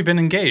 Since we've been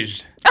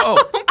engaged.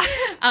 Oh.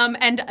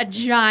 And a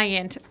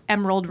giant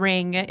emerald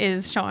ring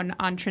is shown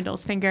on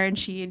Trindle's finger, and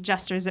she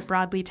gestures it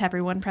broadly to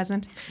everyone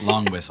present.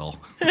 Long whistle.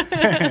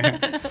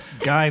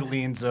 Guy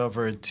leans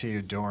over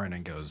to Doran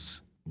and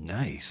goes,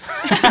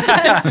 Nice.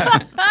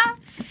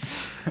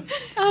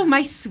 Oh,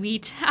 my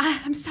sweet.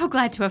 I'm so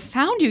glad to have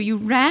found you. You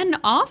ran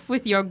off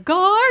with your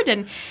guard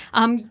and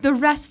the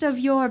rest of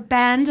your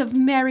band of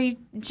merry,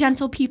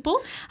 gentle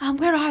people.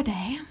 Where are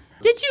they?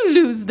 Did you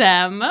lose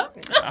them?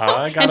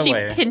 I got and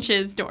away. she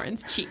pinches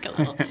Doran's cheek a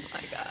little. Oh,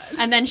 my God.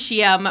 And then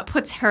she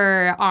puts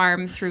her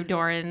arm through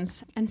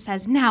Doran's and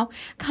says, now,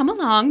 come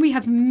along. We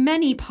have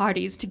many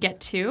parties to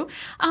get to.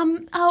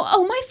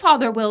 My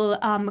father will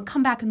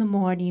come back in the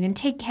morning and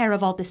take care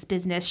of all this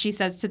business, she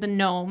says to the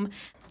gnome.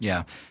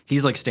 Yeah.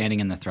 He's like standing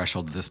in the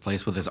threshold of this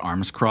place with his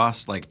arms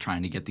crossed, like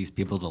trying to get these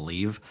people to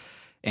leave.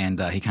 And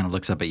he kind of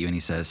looks up at you and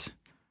he says,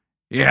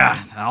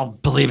 yeah, I'll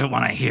believe it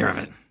when I hear of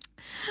it.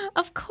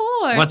 Of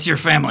course. What's your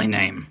family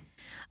name?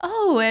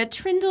 Oh,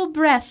 Trindle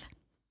Breath.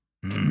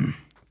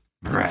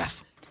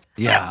 Breath.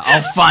 Yeah,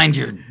 I'll find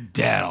your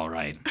dad, all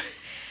right.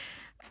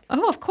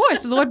 Oh, of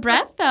course, Lord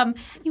Breath. Up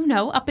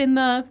in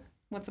the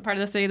What's the part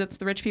of the city that's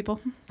the rich people?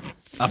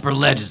 Upper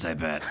ledges, I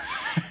bet.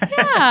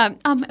 Yeah,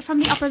 from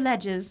the upper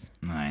ledges.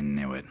 I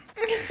knew it.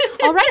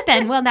 All right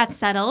then. Well, that's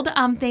settled.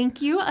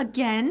 Thank you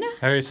again.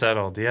 Very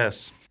settled,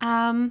 yes.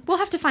 We'll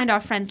have to find our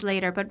friends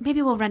later, but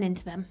maybe we'll run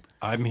into them.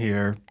 I'm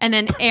here. And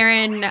then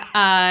Aaron,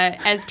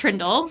 as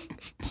Trindle,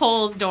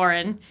 pulls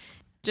Doran,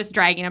 just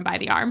dragging him by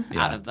the arm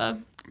out of the...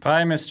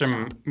 Bye,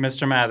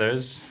 Mr.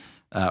 Mathers.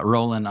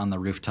 Roland on the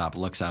rooftop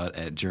looks out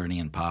at Journey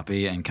and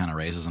Poppy and kind of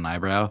raises an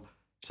eyebrow.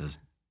 Says,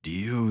 "Do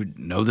you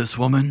know this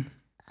woman?"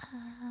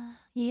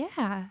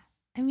 Yeah.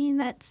 I mean,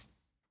 that's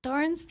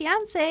Doran's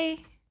fiance.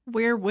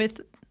 We're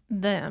with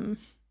them.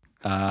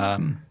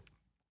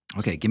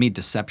 Okay, give me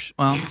deception.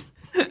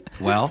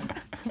 Well,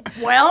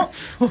 Well,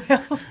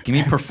 give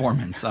me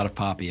performance out of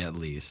Poppy at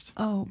least.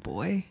 Oh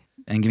boy.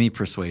 And give me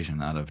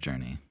persuasion out of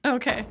Journey.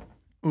 okay.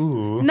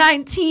 Ooh.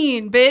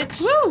 19, bitch.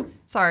 Woo!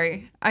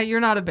 Sorry. You're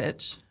not a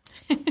bitch.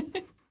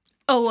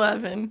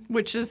 11,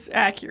 which is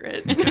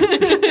accurate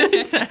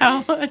to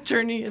how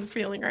Journey is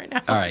feeling right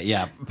now. All right,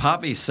 yeah.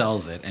 Poppy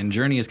sells it, and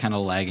Journey is kind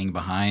of lagging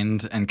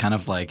behind and kind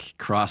of like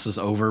crosses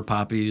over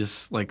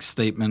Poppy's like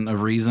statement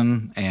of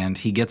reason, and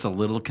he gets a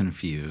little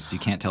confused. You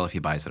can't tell if he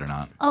buys it or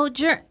not. Oh,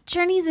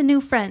 Journey's a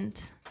new friend.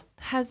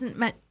 Hasn't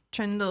met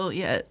Trindle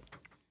yet.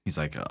 He's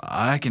like,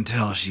 I can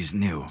tell she's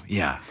new.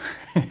 Yeah.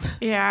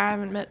 Yeah, I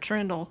haven't met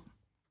Trindle.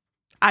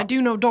 I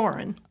do know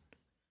Doran.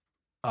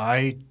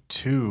 I,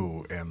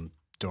 too, am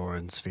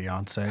Doran's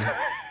fiance.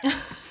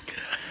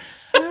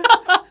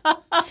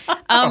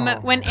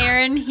 When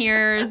Aaron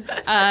hears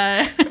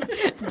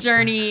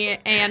Journey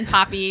and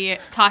Poppy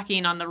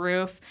talking on the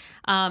roof,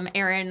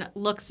 Aaron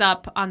looks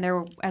up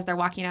as they're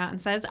walking out and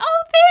says,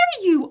 "Oh,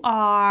 there you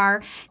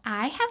are.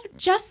 I have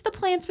just the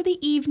plans for the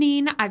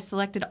evening. I've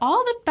selected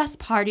all the best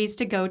parties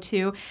to go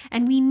to,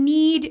 and we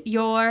need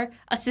your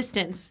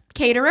assistance.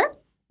 Caterer,"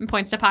 and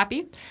points to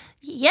Poppy,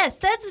 Yes,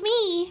 that's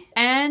me.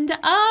 and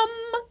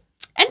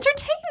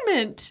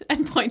entertainment,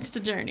 and points to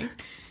Journey.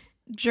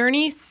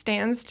 Journey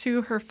stands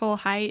to her full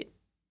height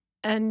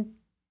and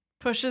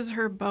pushes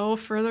her bow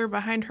further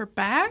behind her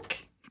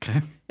back.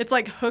 Okay. It's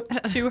like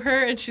hooked to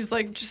her, and she's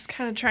like just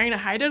kind of trying to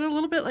hide it a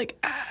little bit, like,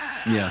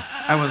 ah. Yeah.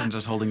 I wasn't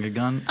just holding a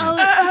gun.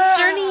 Oh,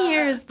 Journey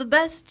here is the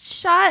best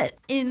shot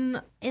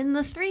in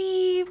the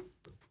 3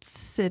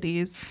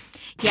 cities.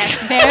 Yes,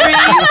 very.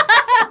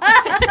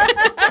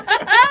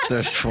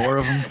 There's 4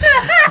 of them.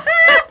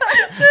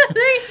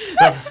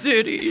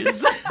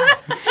 Cities.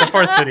 The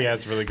fourth city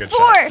has really good 4.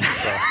 shots.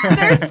 So.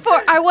 There's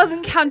 4. I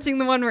wasn't counting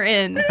the one we're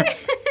in.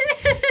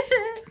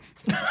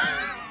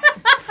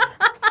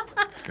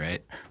 That's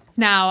great.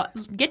 Now,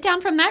 get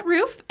down from that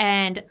roof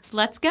and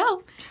let's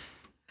go.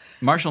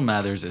 Marshall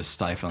Mathers is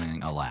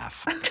stifling a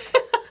laugh.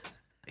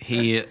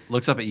 He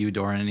looks up at you,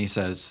 Doran, and he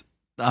says,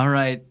 "All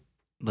right,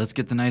 let's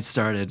get the night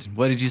started.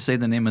 What did you say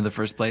the name of the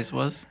first place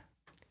was?"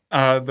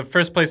 The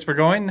first place we're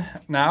going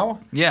now?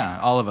 Yeah,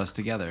 all of us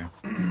together.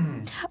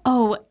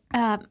 Oh,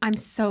 I'm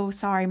so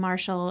sorry,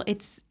 Marshall.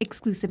 It's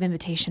exclusive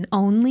invitation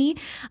only.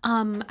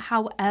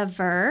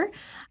 However,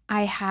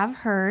 I have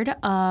heard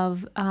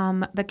of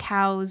the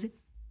Cow's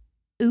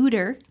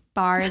Ooter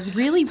bar is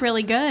really,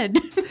 really good.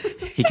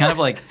 He kind of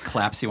like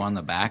claps you on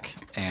the back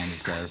and he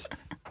says,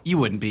 "You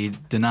wouldn't be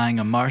denying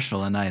a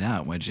Marshall a night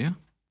out, would you?"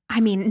 I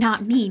mean,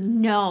 not me.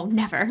 No,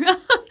 never.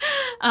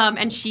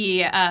 And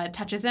she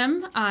touches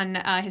him on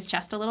his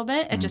chest a little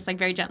bit, just like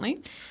very gently,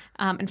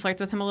 and flirts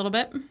with him a little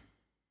bit.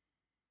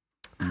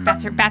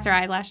 Bats her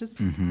eyelashes.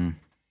 Mm-hmm.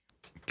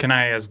 Can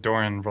I, as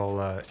Doran, roll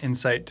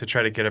insight to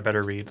try to get a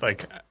better read?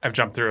 Like, I've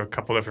jumped through a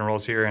couple different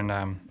roles here, and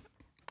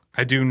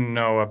I do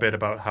know a bit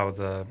about how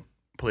the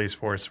police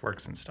force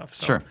works and stuff.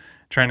 So Sure.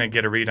 Trying to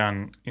get a read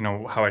on,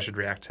 how I should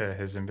react to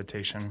his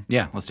invitation.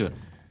 Yeah, let's do it.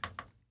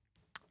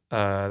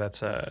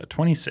 That's a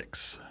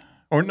 26.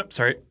 Or, no,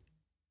 sorry,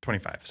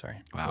 25, sorry.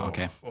 Wow,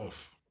 okay.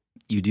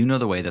 You do know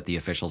the way that the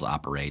officials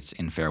operate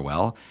in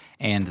Farewell,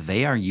 and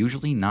they are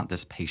usually not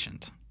this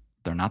patient.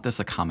 They're not this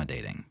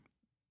accommodating.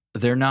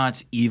 They're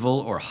not evil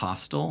or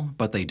hostile,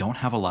 but they don't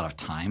have a lot of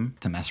time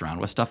to mess around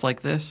with stuff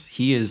like this.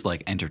 He is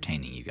like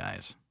entertaining you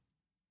guys.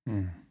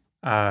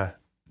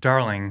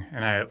 Darling,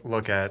 and I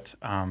look at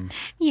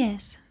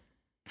Yes.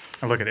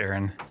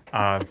 Aaron.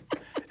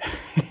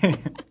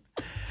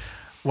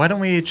 Why don't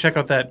we check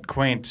out that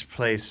quaint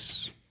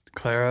place,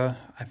 Clara,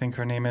 I think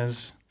her name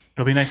is.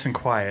 It'll be nice and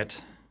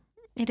quiet.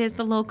 It is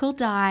the local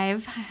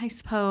dive, I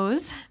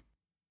suppose.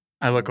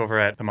 I look over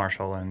at the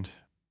marshal and,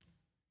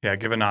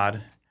 give a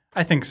nod.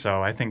 I think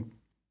so. I think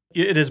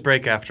it is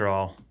break after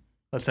all.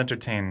 Let's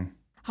entertain.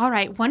 All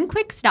right, one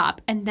quick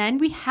stop, and then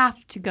we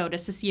have to go to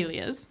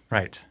Cecilia's.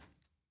 Right.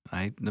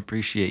 I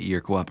appreciate your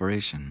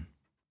cooperation.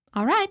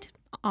 All right,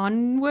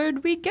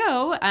 onward we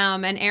go.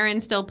 And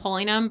Aaron's still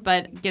pulling him,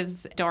 but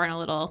gives Doran a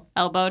little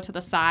elbow to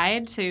the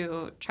side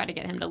to try to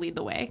get him to lead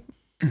the way.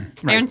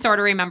 Right. Aaron sort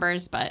of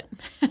remembers, but...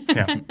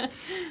 Yeah.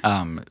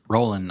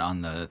 Roland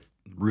on the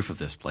roof of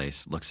this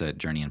place looks at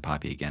Journey and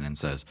Poppy again and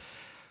says,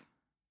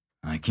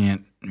 "I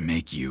can't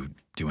make you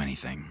do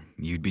anything.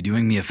 You'd be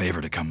doing me a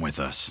favor to come with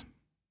us.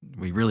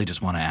 We really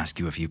just want to ask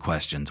you a few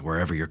questions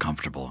wherever you're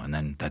comfortable, and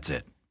then that's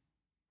it.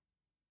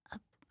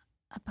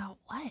 About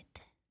what?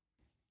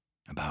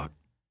 About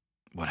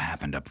what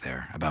happened up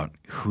there, about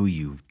who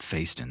you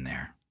faced in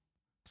there.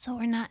 So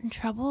we're not in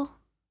trouble?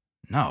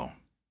 No,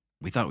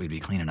 we thought we'd be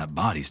cleaning up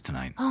bodies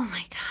tonight. Oh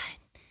my god.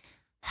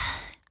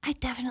 I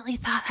definitely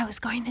thought I was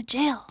going to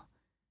jail.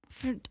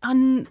 For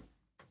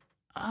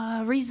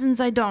reasons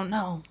I don't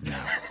know.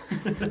 No.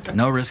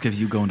 No risk of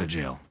you going to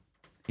jail.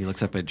 He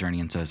looks up at Journey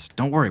and says,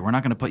 "Don't worry, we're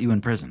not going to put you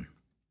in prison."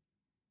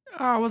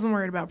 Oh, I wasn't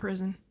worried about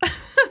prison.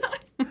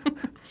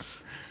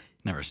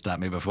 Never stopped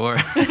me before.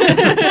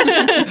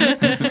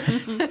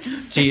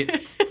 She,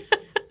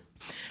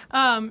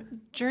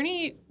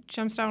 Journey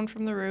jumps down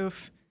from the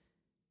roof,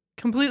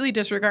 completely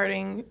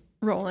disregarding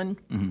Roland.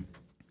 Mhm.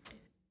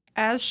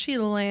 As she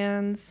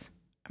lands,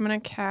 I'm going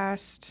to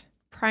cast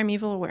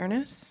Primeval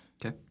Awareness.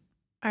 Okay.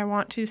 I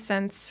want to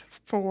sense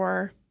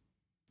for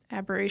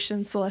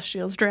aberrations,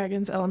 celestials,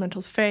 dragons,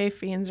 elementals, fae,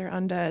 fiends, or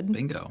undead.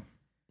 bingo.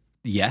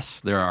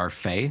 Yes, there are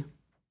fae.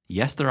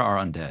 Yes, there are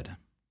undead.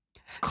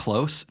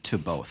 Close to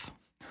both.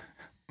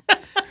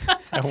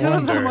 I Two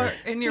of them wonder. are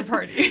in your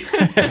party.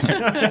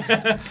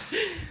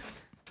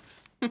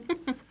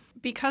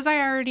 Because I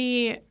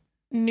already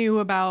knew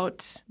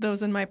about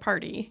those in my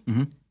party,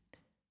 Mhm.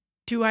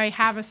 do I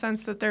have a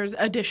sense that there's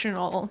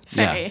additional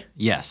fae? Yeah.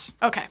 Yes.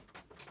 Okay.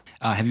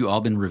 Have you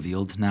all been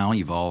revealed now?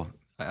 You've all,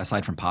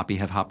 aside from Poppy,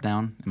 have hopped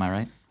down. Am I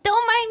right?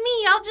 Don't mind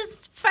me. I'll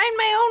just find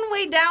my own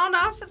way down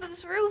off of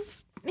this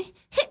roof.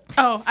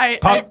 Oh,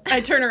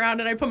 I turn around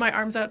and I put my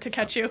arms out to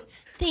catch you.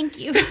 Thank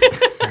you.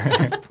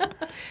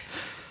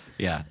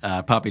 Yeah.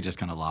 Poppy just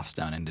kind of lofts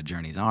down into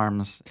Journey's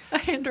arms. I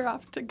hand her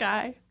off to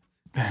Guy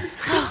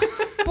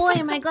Boy,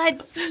 am I glad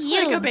to see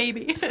you. like a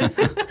baby.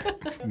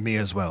 Me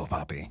as well,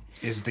 Poppy.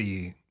 Is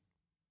the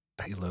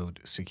payload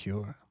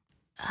secure?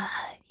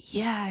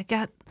 Yeah, I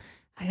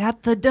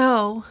got the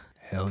dough.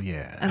 Hell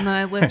yeah. And then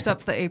I lift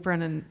up the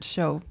apron and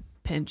show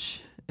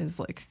Pinch is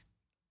like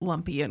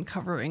lumpy and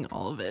covering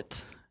all of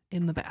it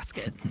in the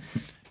basket.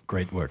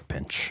 Great work,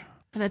 Pinch.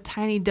 And a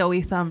tiny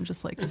doughy thumb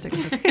just like sticks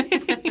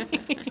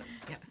its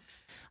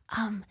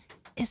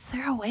Is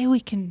there a way we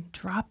can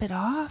drop it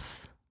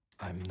off?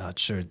 I'm not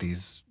sure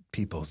these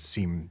people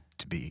seem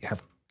to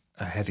have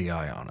a heavy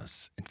eye on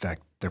us. In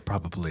fact, they're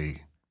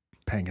probably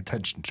paying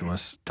attention to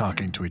us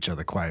talking to each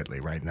other quietly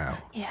right now.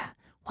 Yeah.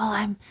 Well,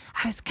 I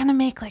was gonna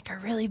make like a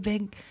really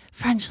big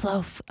French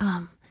loaf.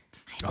 I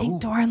think Oh.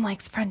 Doran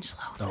likes French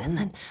loaf, and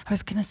then I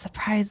was gonna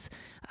surprise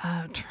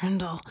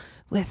Trindle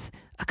with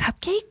a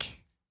cupcake.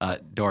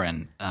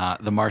 Doran,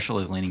 the marshal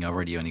is leaning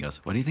over to you and he goes,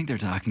 "What do you think they're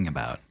talking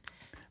about?"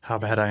 How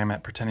bad I am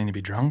at pretending to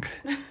be drunk.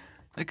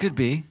 It could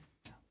be.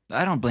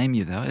 I don't blame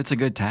you, though. It's a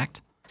good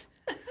tact.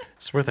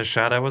 It's worth a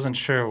shot. I wasn't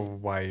sure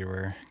why you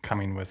were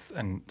coming with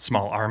a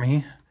small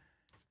army.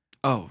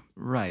 Oh,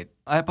 right.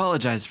 I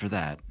apologize for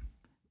that.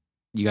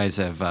 You guys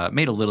have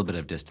made a little bit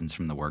of distance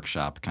from the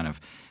workshop, kind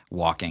of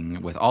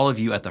walking with all of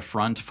you at the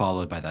front,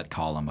 followed by that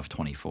column of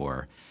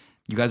 24.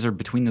 You guys are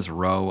between this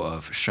row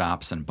of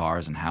shops and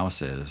bars and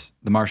houses.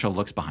 The marshal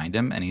looks behind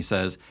him and he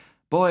says,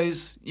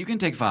 "Boys, you can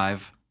take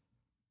 5.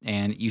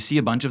 And you see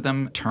a bunch of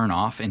them turn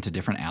off into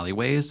different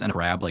alleyways and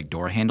grab like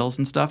door handles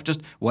and stuff,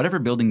 just whatever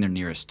building they're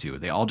nearest to.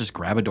 They all just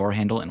grab a door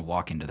handle and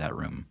walk into that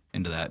room,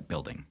 into that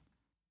building.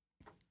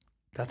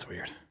 That's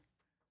weird.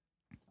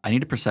 I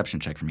need a perception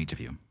check from each of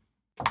you.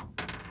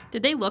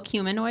 Did they look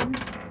humanoid?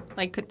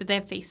 Like, did they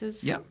have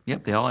faces?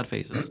 Yep, they all had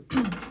faces.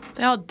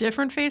 They all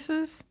different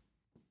faces.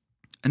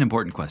 An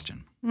important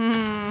question.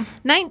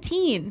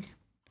 19.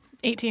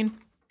 18.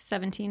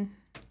 17.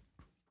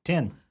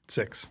 10.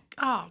 6.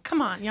 Oh,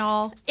 come on,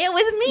 y'all. It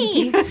was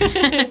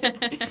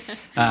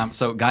me.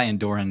 So Guy and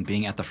Doran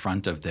being at the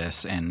front of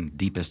this and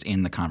deepest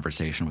in the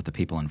conversation with the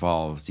people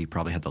involved, you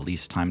probably had the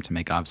least time to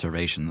make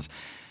observations.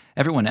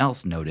 Everyone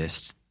else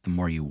noticed, the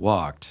more you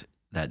walked,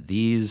 that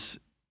these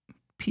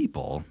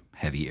people,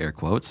 heavy air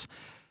quotes,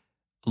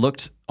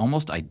 looked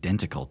almost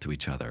identical to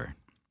each other.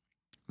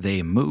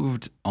 They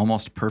moved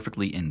almost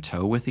perfectly in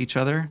tow with each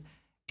other.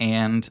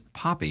 And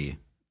Poppy,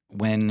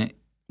 when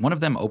one of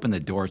them opened the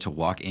door to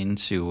walk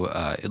into,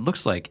 it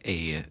looks like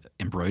a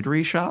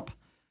embroidery shop,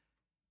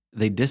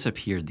 they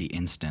disappeared the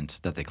instant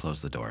that they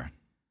closed the door.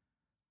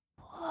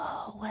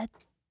 Whoa, what?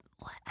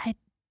 I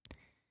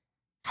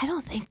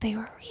don't think they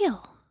were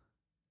real.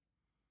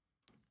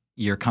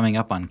 You're coming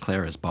up on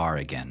Clara's bar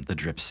again, the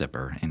Drip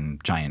Sipper, in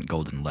giant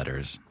golden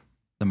letters.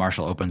 The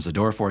marshal opens the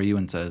door for you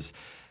and says,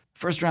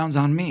 "First round's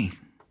on me."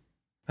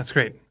 That's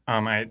great.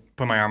 I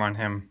put my arm on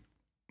him.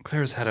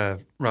 Claire's had a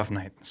rough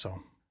night,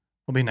 so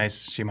it'll be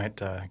nice. She might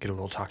get a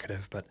little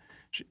talkative, but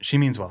she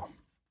means well.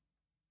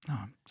 Oh,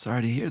 I'm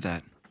sorry to hear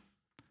that.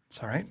 It's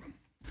all right.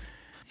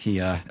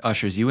 He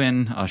ushers you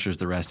in, ushers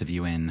the rest of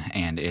you in,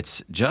 and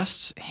it's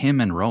just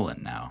him and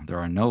Roland now. There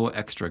are no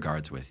extra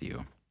guards with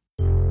you.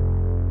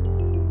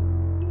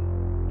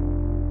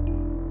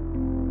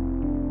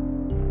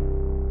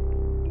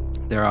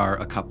 There are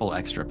a couple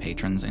extra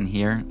patrons in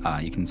here.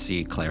 You can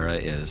see Clara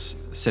is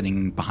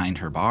sitting behind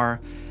her bar,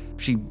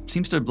 She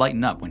seems to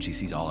lighten up when she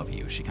sees all of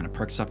you. She kind of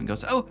perks up and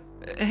goes, "Oh,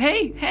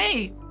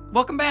 hey,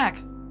 welcome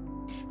back."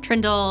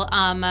 Trindle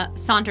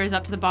saunters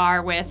up to the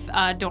bar with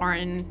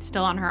Doran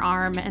still on her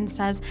arm and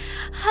says,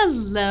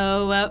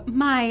 "Hello,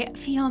 my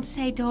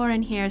fiancé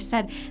Doran here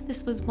said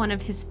this was one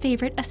of his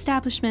favorite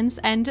establishments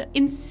and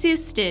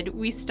insisted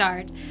we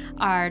start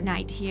our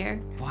night here."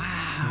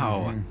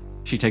 Wow.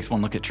 She takes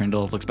one look at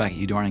Trindle, looks back at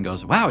you, Doran, and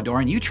goes, "Wow,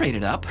 Doran, you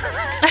traded up."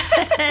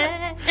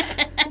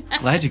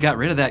 Glad you got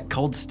rid of that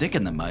cold stick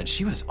in the mud.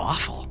 She was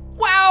awful.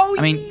 Wow.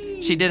 I mean,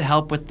 she did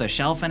help with the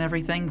shelf and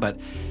everything, but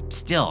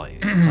still,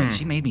 it's like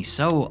she made me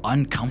so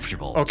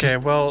uncomfortable. Okay,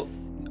 Just well,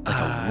 like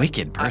a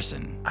wicked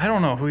person. I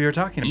don't know who you're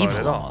talking about Evil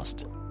at all.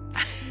 almost.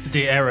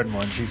 The Aaron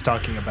one. She's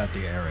talking about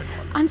the Aaron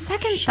one. On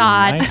second She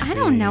thought, might I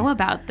don't be. know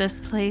about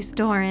this place,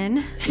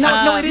 Doran.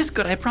 No, it is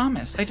good, I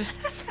promise.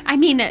 I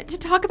mean, to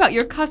talk about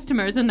your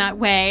customers in that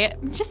way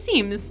just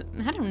seems,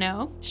 I don't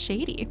know,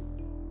 shady.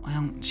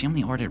 Well, she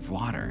only ordered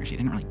water. She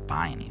didn't really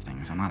buy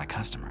anything, so I'm not a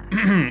customer.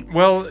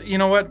 Well, you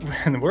know what?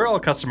 We're all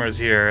customers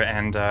here,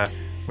 and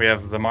we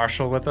have the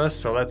marshal with us,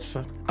 so let's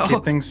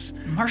keep things.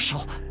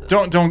 Marshall,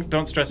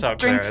 Don't stress out,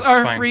 Claire. drinks It's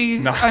are fine. free.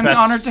 No, I'm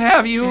that's- honored to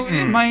have you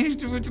in my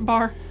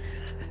bar.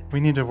 We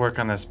need to work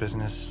on this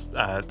business.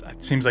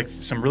 It seems like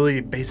some really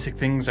basic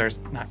things are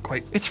not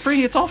quite. It's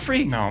free. It's all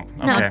free. No.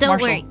 No, Okay. don't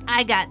Marshall. worry.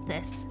 I got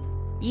this.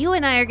 You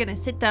and I are going to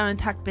sit down and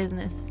talk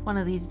business one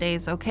of these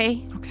days,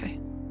 okay? Okay.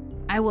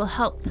 I will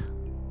help.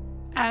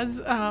 As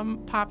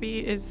Poppy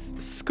is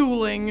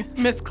schooling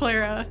Miss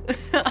Clara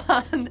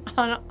on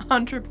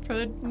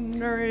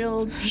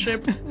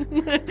entrepreneurship,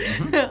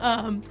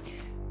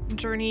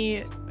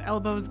 Journey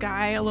elbows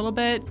Guy a little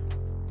bit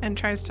and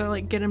tries to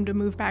like get him to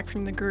move back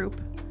from the group.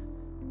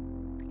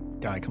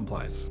 Guy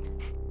complies.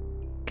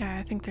 Guy,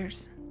 I think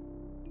there's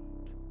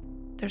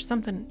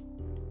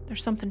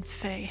something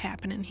fey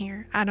happening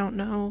here. I don't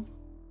know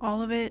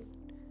all of it.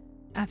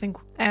 I think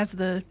as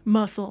the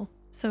muscle,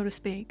 so to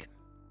speak,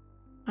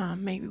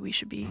 maybe we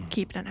should be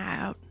keeping an eye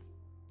out.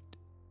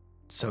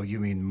 So you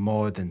mean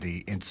more than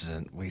the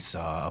incident we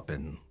saw up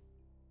in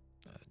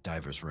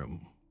Diver's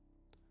room?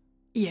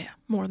 Yeah,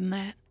 more than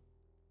that.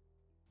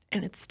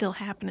 And it's still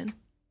happening.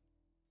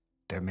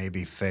 There may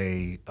be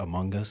Fae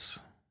among us.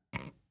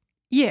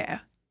 Yeah,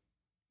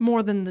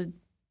 more than the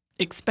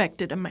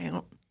expected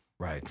amount.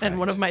 Right. And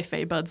one of my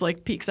Fae buds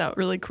like peeks out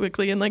really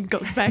quickly and like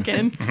goes back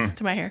in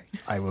to my hair.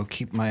 I will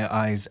keep my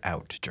eyes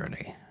out,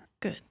 Journey.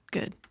 Good.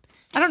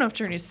 I don't know if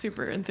Journey's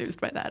super enthused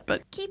by that,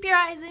 but Keep your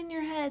eyes in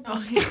your head. oh,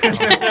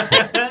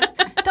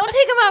 Don't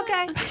take them out,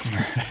 guy.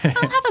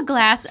 I'll have a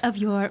glass of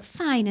your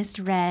finest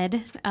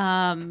red,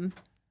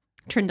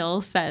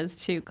 Trindle says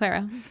to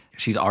Clara.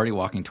 She's already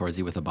walking towards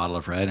you with a bottle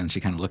of red, and she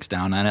kind of looks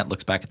down on it,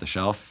 looks back at the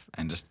shelf,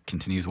 and just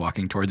continues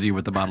walking towards you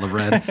with the bottle of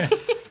red.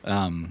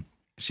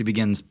 She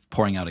begins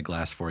pouring out a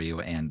glass for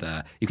you, and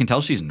you can tell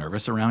she's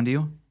nervous around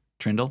you,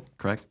 Trindle,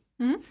 correct?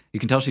 Mm-hmm. You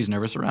can tell she's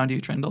nervous around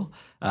you, Trindle.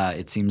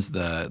 It seems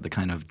the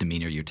kind of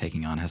demeanor you're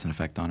taking on has an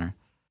effect on her.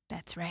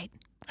 That's right.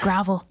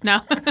 Grovel.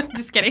 No,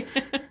 just kidding.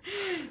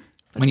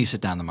 When you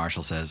sit down, the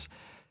marshal says,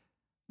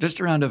 "Just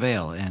a round of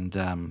ale,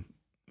 and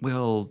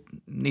we'll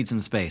need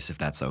some space if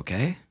that's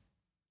okay."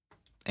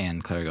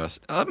 And Claire goes,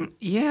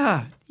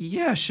 yeah,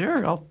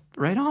 sure, I'll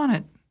right on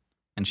it.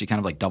 And she kind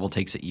of like double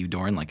takes at you,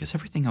 Doran, like, "Is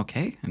everything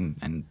okay?"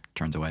 And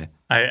turns away.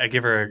 I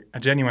give her a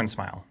genuine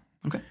smile.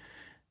 Okay.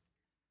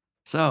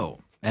 So,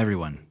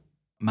 everyone,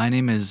 my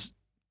name is,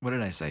 what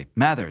did I say?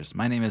 Mathers.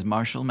 My name is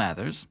Marshall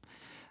Mathers.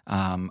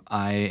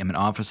 I am an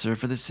officer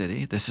for the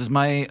city. This is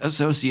my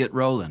associate,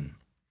 Roland.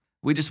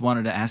 We just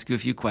wanted to ask you a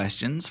few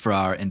questions for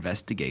our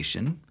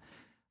investigation.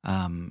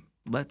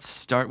 Let's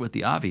start with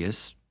the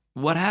obvious.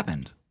 What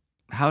happened?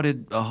 How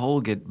did a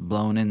hole get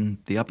blown in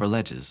the upper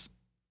ledges?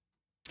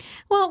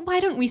 Well, why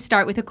don't we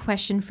start with a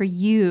question for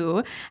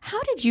you?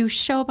 How did you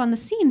show up on the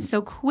scene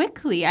so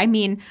quickly? I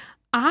mean,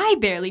 I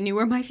barely knew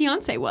where my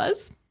fiancé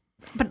was,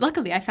 but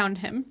luckily I found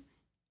him.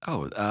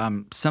 Oh,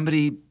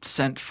 somebody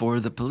sent for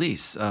the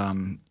police.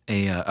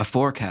 A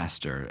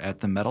forecaster at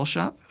the metal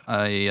shop.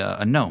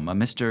 A gnome, a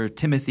Mr.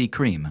 Timothy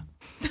Cream.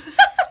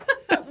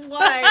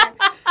 Why?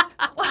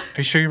 Are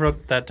you sure you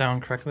wrote that down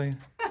correctly?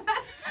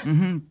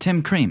 Mm-hmm.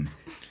 Tim Cream.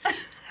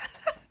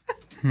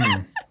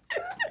 What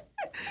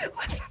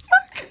the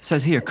fuck? It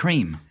says here,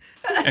 cream.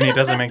 And he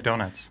doesn't make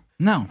donuts.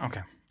 No.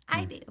 Okay.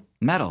 I do.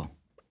 Metal.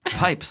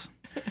 Pipes.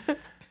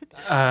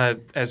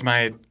 As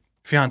my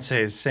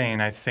fiance is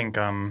saying, I think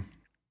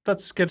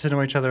let's get to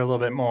know each other a little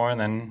bit more, and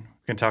then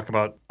we can talk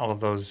about all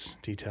of those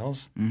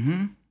details.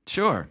 Mm-hmm.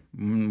 Sure.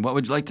 What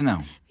would you like to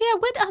know? Yeah,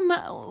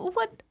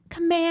 what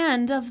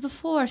command of the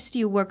force do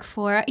you work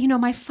for? You know,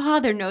 my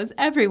father knows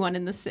everyone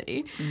in the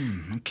city.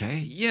 Okay.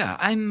 Yeah,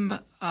 I'm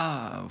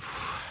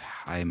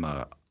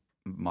a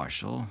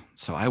marshal,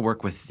 so I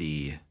work with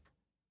the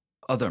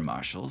other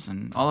marshals,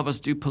 and all of us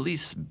do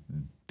police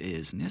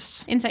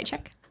business. Insight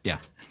check. Yeah.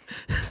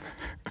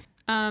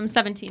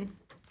 17.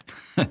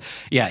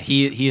 Yeah,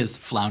 he is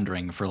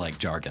floundering for like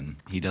jargon.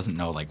 He doesn't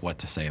know like what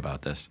to say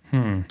about this.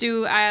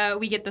 Do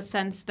we get the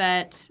sense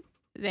that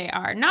they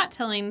are not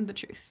telling the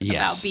truth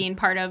Yes. about being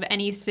part of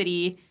any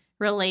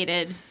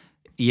city-related.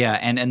 Yeah,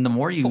 and the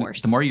more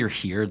Force. you're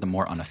here, the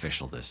more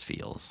unofficial this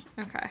feels.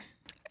 Okay.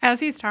 As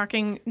he's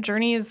talking,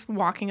 Journey is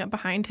walking up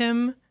behind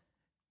him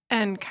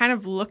and kind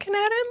of looking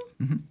at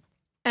him Mhm.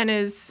 and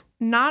is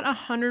not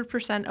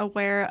 100%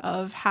 aware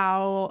of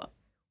how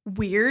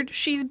weird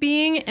she's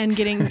being and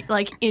getting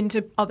like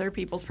into other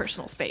people's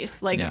personal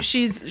space. Like Yeah.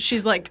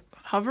 she's like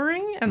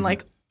hovering and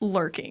like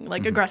lurking,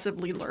 like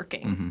aggressively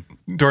lurking.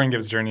 Dorian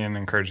gives Journey an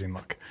encouraging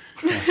look.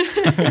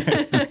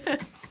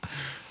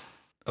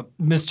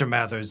 Mr.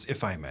 Mathers,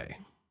 if I may.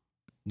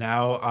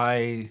 Now,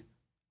 I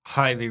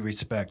highly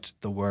respect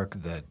the work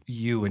that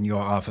you and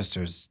your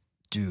officers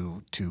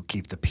do to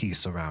keep the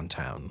peace around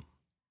town.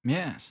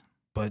 Yes.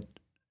 But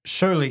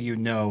surely you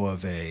know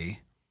of a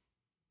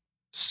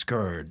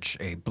scourge,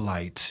 a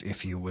blight,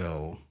 if you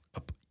will,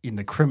 in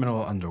the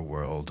criminal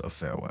underworld of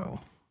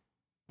Farewell.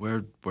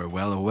 We're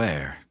well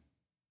aware.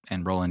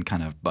 And Roland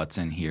kind of butts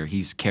in here.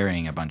 He's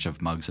carrying a bunch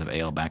of mugs of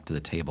ale back to the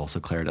table so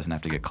Clara doesn't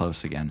have to get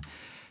close again.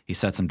 He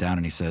sets them down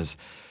and he says,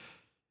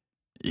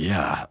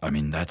 "Yeah, I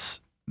mean, that's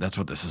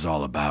what this is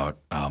all about.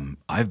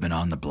 I've been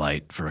on the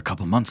Blight for a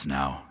couple months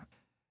now,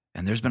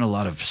 and there's been a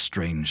lot of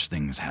strange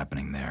things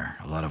happening there.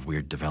 A lot of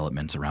weird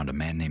developments around a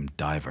man named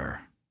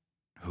Diver,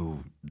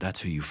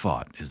 that's who you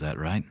fought, is that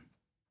right?"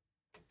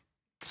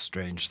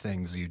 Strange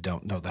things, you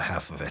don't know the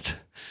half of it.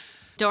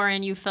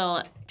 Doran, you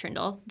feel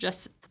Trindle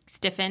just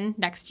stiffen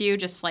next to you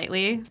just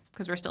slightly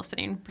because we're still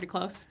sitting pretty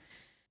close.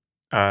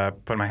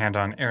 Put my hand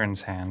on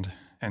Aaron's hand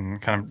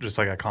and kind of just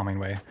like a calming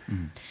way.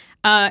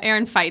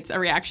 Aaron fights a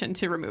reaction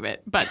to remove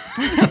it, but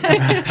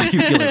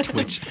You feel it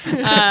twitch.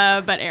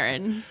 but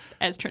Aaron,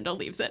 as Trindle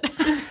leaves it.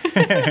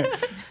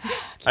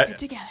 Keep it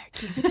together.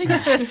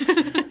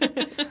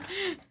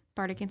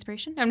 Bardic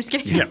inspiration? I'm just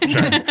kidding.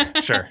 Yeah,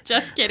 sure.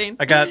 Just kidding.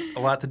 I got a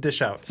lot to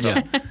dish out. So,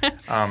 Yeah.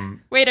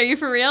 Wait, are you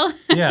for real?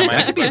 yeah,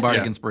 That could be a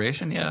bardic yeah.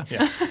 inspiration, yeah.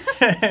 Yeah.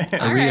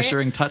 A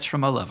reassuring touch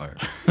from a lover.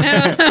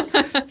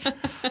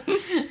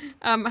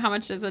 How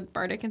much is a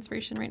bardic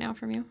inspiration right now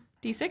from you?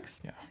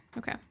 D6? Yeah.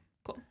 Okay,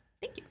 cool.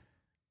 Thank you.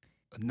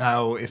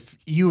 Now, if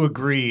you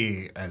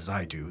agree, as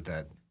I do,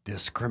 that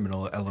this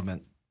criminal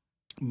element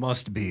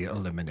must be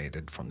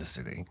eliminated from the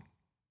city,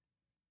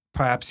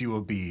 perhaps you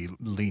will be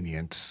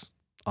lenient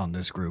on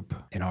this group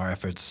in our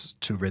efforts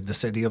to rid the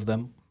city of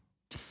them.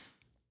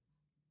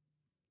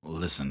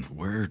 Listen,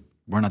 we're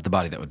not the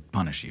body that would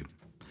punish you.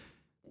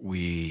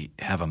 We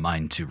have a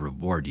mind to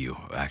reward you,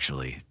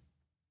 actually.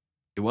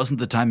 It wasn't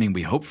the timing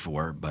we hoped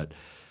for, but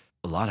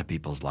a lot of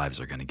people's lives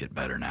are going to get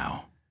better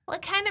now.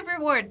 What kind of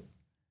reward?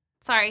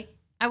 Sorry,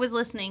 I was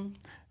listening.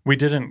 We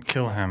didn't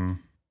kill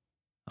him.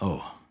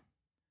 Oh.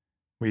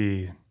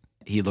 We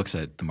He looks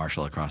at the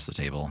marshal across the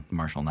table. The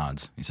marshal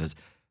nods. He says,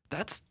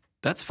 That's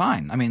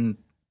fine. I mean,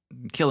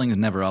 killing is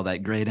never all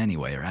that great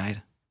anyway,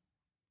 right?"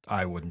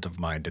 I wouldn't have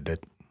minded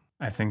it.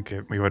 I think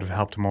we would have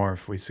helped more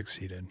if we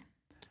succeeded.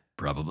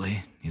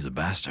 "Probably. He's a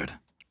bastard."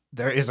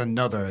 There is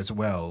another as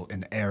well,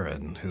 an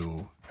Aaron,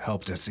 who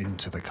helped us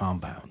into the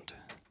compound.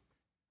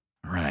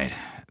 Right.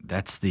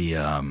 That's the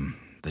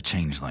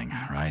changeling,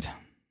 right?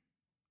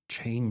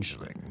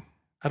 Changeling.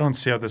 I don't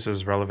see how this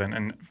is relevant.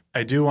 And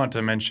I do want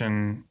to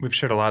mention we've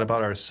shared a lot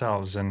about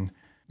ourselves. And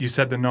you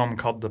said the gnome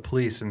called the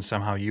police and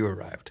somehow you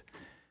arrived.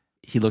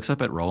 He looks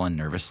up at Roland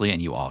nervously,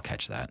 and you all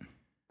catch that.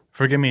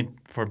 Forgive me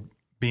for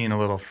being a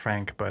little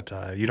frank, but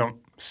you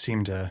don't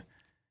seem to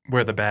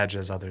wear the badge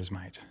as others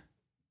might.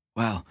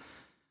 Well,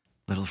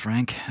 little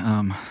Frank,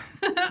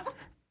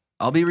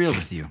 I'll be real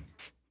with you.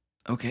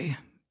 Okay,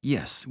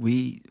 yes,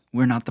 we're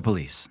not the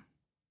police.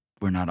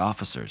 We're not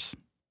officers.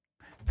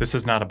 This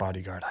is not a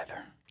bodyguard either.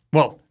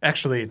 Well,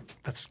 actually,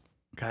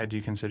 Guy, do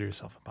you consider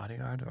yourself a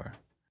bodyguard or?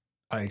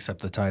 I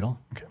accept the title.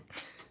 Okay.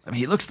 I mean,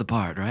 he looks the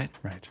part, right?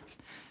 Right.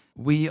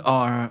 We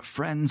are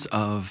friends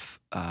of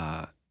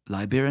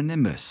Libera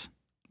Nimbus.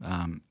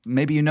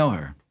 Maybe you know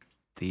her,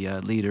 the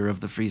leader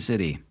of the Free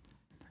City.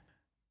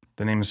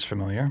 The name is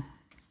familiar.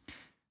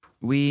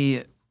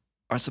 We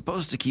are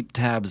supposed to keep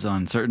tabs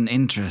on certain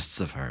interests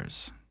of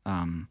hers.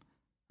 I'm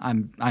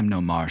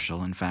no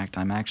marshal. In fact,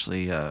 I'm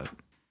actually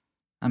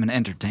I'm an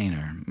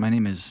entertainer. My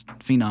name is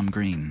Phenom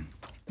Green.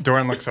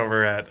 Doran looks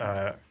over at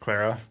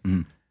Clara.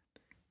 Mhm.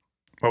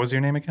 What was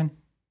your name again?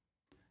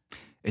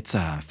 It's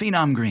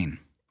Phenom Green.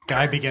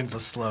 Guy begins a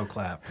slow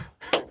clap.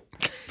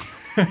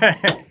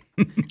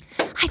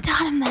 I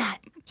taught him that.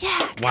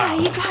 Yeah. Wow,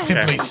 you got it.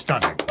 simply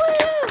stunning.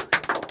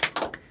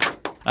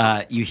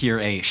 You hear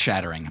a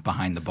shattering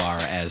behind the bar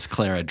as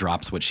Clara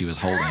drops what she was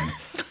holding.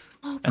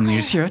 Oh, And then you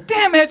just hear,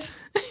 "Damn it!"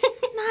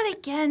 Not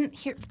again.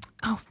 Here.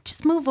 Oh,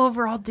 just move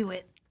over. I'll do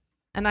it.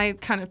 And I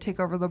kind of take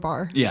over the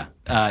bar. Yeah.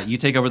 You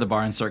take over the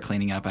bar and start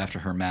cleaning up after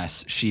her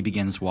mess. She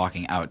begins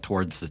walking out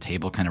towards the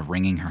table, kind of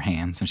wringing her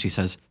hands, and she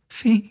says,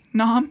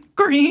 "Phenom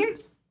Green,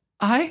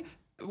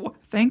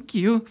 thank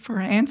you for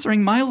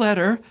answering my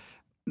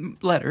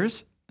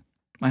letters,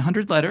 my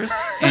 100 letters,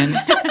 and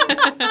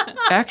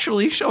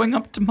actually showing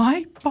up to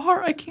my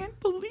bar. I can't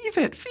believe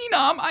it.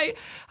 Phenom,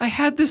 I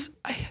had this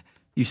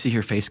You see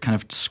her face kind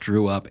of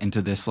screw up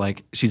into this,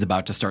 like, she's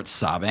about to start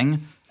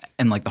sobbing,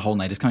 and, like, the whole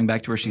night is coming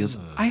back to her. She goes,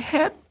 I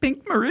had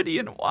Pink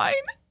Meridian wine,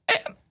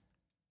 and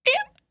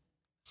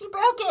She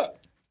broke it.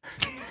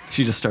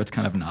 she just starts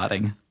kind of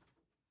nodding.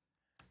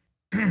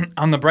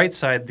 On the bright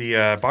side,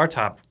 the bar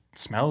top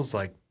smells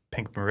like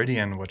Pink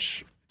Meridian,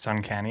 which it's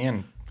uncanny.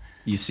 And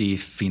You see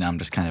Phenom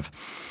just kind of,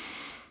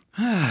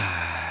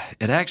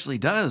 it actually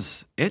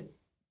does. It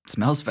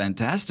smells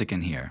fantastic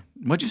in here.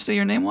 What'd you say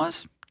your name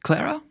was?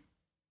 Clara?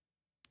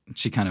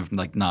 She kind of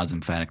like nods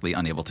emphatically,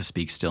 unable to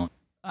speak still.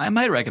 I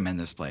might recommend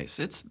this place.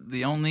 It's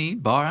the only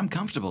bar I'm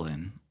comfortable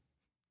in.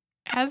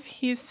 As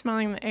he's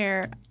smelling the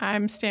air,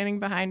 I'm standing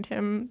behind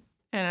him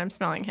and I'm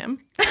smelling him.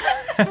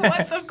 What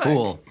the fuck?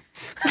 Cool.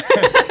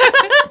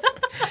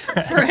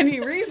 For any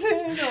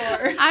reason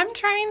or I'm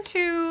trying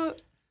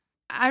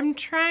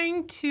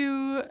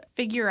to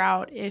figure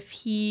out if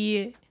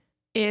he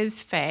is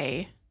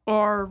Fae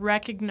or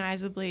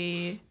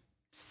recognizably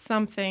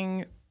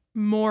something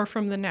more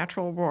from the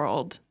natural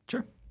world.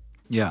 Sure.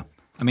 Yeah.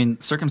 I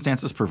mean,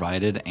 circumstances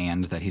provided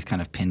and that he's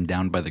kind of pinned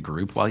down by the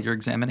group while you're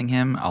examining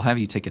him, I'll have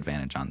you take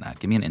advantage on that.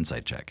 Give me an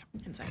insight check.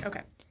 Inside.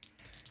 Okay.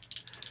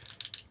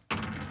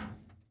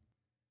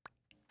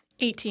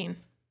 18.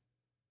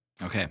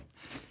 Okay.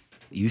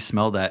 You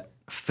smell that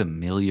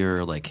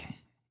familiar, like,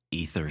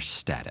 ether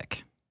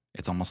static.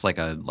 It's almost like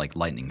a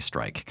lightning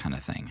strike kind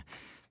of thing.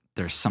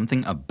 There's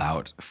something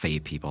about Fae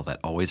people that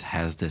always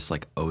has this,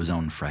 like,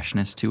 ozone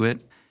freshness to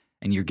it,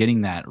 and you're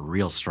getting that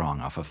real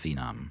strong off of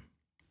Phenom.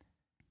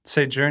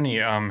 say, Journey,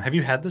 have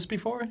you had this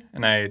before?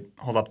 And I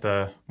hold up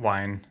the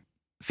wine.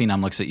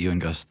 Phenom looks at you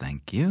and goes,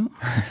 thank you.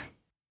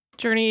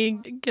 Journey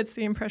gets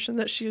the impression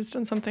that she has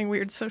done something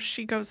weird, so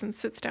she goes and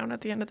sits down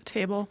at the end of the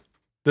table.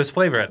 This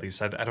flavor, at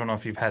least. I don't know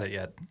if you've had it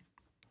yet.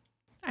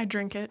 I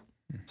drink it.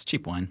 It's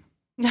cheap wine.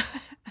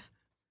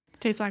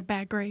 Tastes like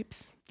bad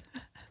grapes.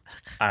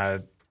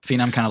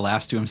 Phenom kind of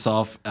laughs to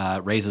himself,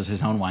 raises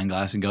his own wine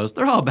glass and goes,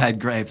 they're all bad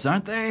grapes,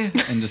 aren't they?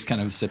 And just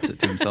kind of sips it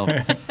to himself.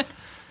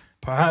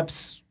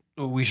 Perhaps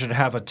we should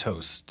have a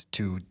toast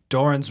to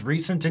Doran's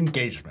recent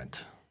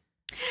engagement.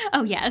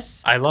 Oh,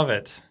 yes. I love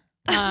it.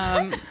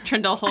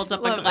 Trindle holds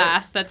up a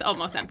glass that's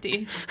almost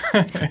empty.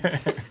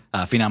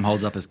 Phenom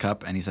holds up his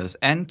cup and he says,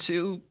 and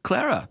to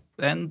Clara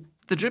and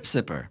the drip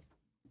sipper.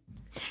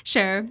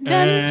 Sure,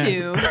 them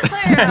too.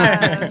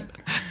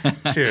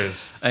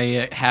 Cheers.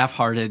 A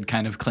half-hearted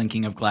kind of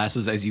clinking of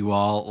glasses as you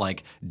all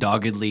like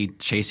doggedly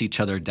chase each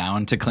other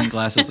down to clink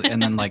glasses,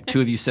 and then like two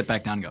of you sit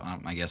back down and go, oh,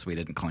 I guess we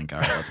didn't clink. All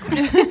right, let's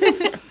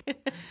clink.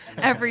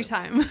 Every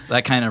time.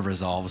 That kind of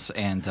resolves,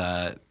 and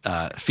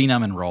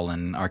Phenom and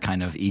Roland are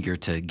kind of eager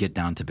to get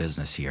down to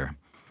business here.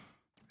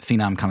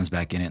 Phenom comes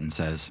back in it and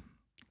says,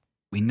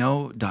 we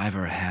know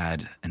Diver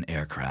had an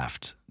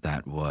aircraft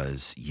that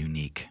was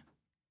unique.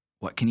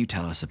 What can you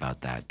tell us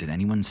about that? Did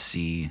anyone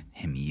see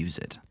him use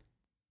it?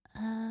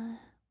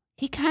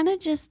 He kind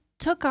of just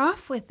took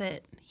off with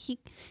it. He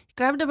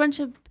grabbed a bunch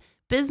of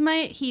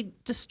bismite. He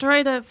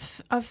destroyed a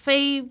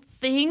Fae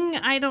thing.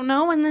 I don't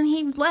know. And then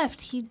he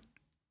left.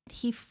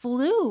 He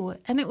flew,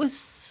 and it was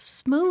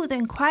smooth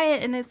and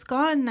quiet, and it's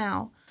gone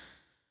now.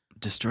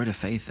 Destroyed a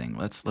Fae thing.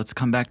 Let's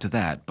come back to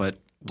that. But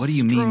what do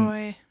you mean?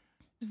 Destroy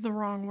is the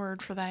wrong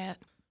word for that.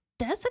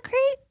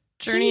 Desecrate?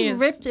 Journey he is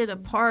ripped it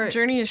apart.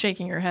 Journey is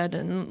shaking her head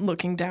and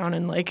looking down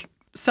and like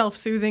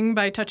self-soothing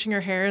by touching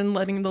her hair and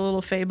letting the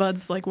little Fae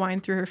buds like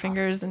wind through her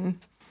fingers and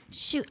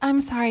Shoot,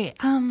 I'm sorry.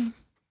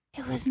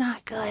 It was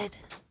not good.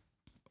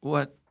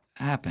 What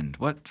happened?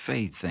 What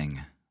Fae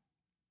thing?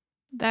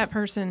 that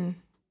person,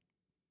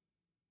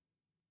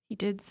 he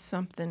did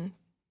something,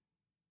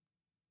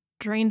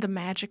 drained the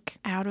magic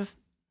out of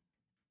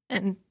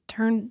and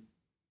turned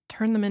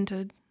them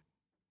into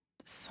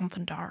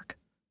something dark.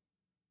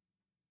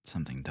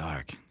 Something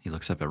dark. He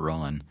looks up at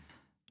Roland.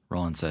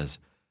 Roland says,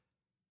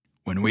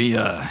 when we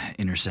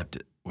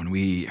when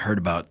we heard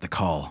about the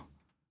call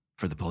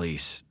for the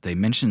police, they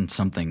mentioned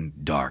something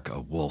dark, a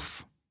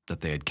wolf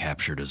that they had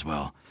captured as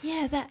well.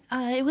 Yeah, that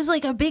it was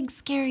like a big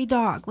scary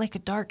dog, like a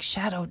dark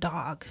shadow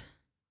dog.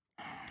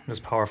 It was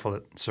powerful.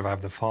 It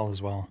survived the fall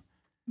as well.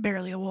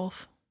 Barely a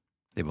wolf.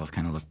 They both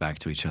kind of look back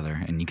to each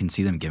other, and you can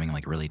see them giving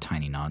like really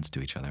tiny nods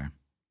to each other.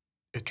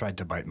 It tried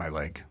to bite my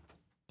leg.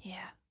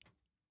 Yeah.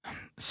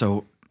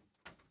 So,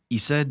 you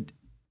said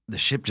the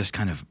ship just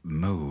kind of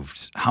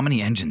moved. How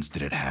many engines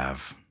did it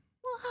have?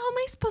 Well, how am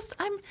I supposed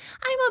to? I'm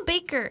a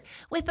baker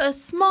with a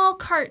small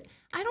cart.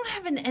 I don't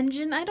have an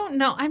engine. I don't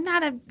know. I'm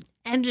not an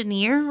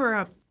engineer or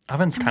a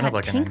Oven's I'm kind of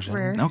not like an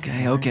tinkerer.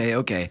 engine.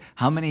 Okay.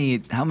 How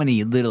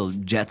many little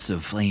jets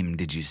of flame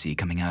did you see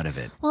coming out of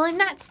it? Well, I'm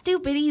not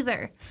stupid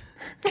either.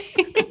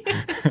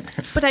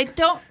 But I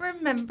don't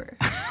remember.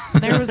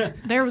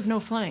 There was no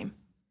flame.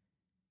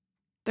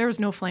 There was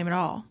no flame at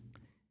all.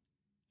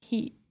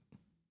 He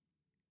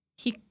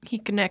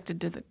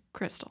connected to the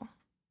crystal.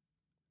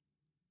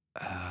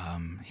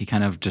 He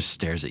kind of just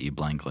stares at you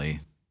blankly.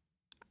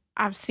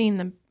 I've seen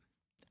them.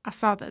 I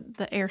saw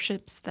the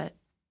airships that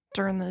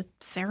during the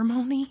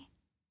ceremony,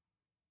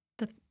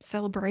 the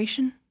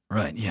celebration.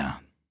 Right, yeah.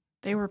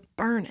 They were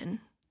burning.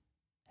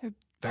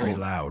 Very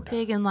loud.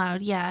 Big and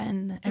loud, yeah.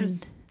 And It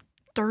was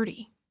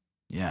dirty.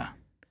 Yeah.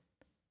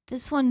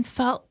 this one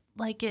felt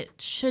like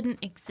it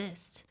shouldn't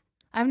exist.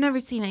 I've never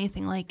seen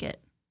anything like it.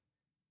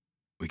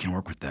 We can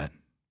work with that.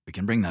 We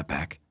can bring that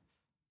back.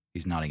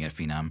 He's nodding at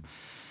Phenom.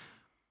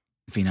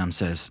 Phenom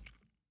says,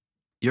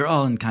 "You're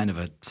all in kind of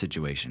a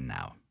situation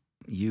now.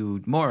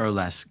 You more or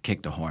less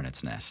kicked a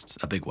hornet's nest,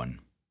 a big one.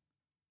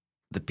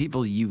 The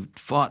people you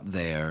fought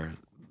there,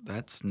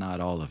 that's not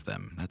all of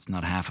them. That's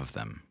not half of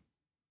them.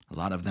 A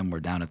lot of them were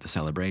down at the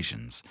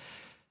celebrations.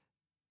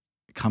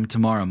 Come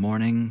tomorrow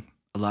morning,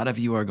 a lot of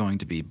you are going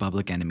to be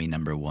public enemy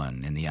number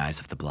one in the eyes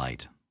of the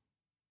Blight.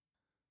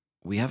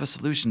 We have a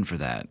solution for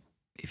that,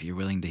 if you're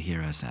willing to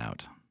hear us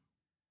out.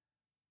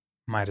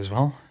 Might as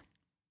well.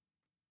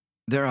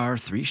 There are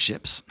 3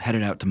 ships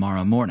headed out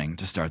tomorrow morning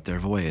to start their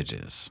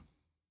voyages.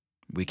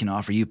 We can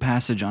offer you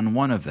passage on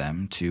one of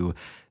them to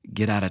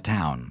get out of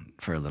town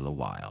for a little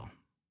while.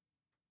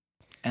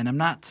 And I'm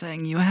not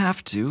saying you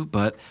have to,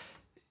 but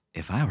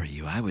if I were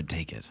you, I would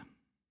take it."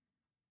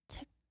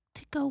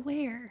 To go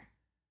where?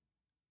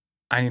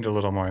 I need a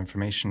little more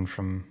information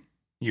from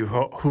you.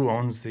 Who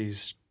owns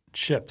these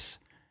ships?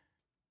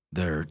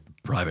 They're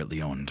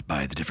privately owned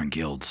by the different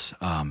guilds.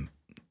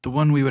 The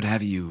one we would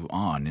have you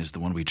on is the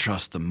one we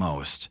trust the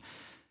most.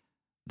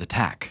 The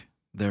TAC.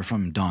 They're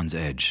from Dawn's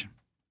Edge.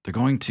 They're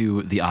going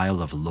to the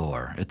Isle of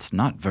Lore. It's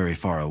not very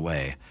far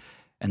away,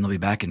 and they'll be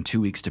back in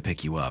 2 weeks to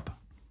pick you up.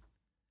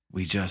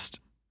 We'd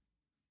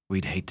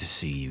hate to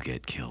see you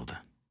get killed.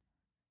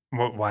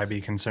 Why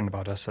be concerned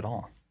about us at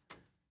all?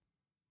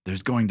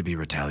 There's going to be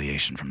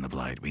retaliation from the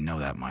Blight. We know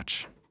that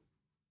much.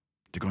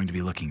 They're going to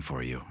be looking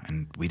for you,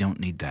 and we don't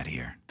need that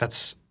here.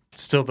 That's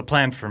still the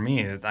plan for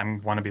me. I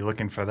want to be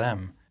looking for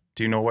them.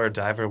 Do you know where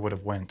Diver would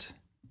have went?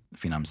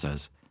 Phenom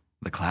says,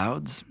 "The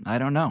clouds? I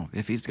don't know.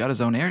 If he's got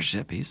his own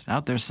airship, he's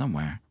out there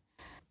somewhere."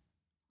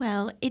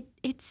 Well,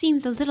 it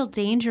seems a little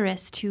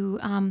dangerous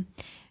to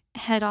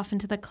head off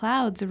into the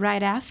clouds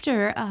right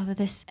after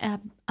this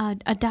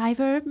a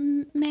diver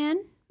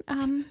man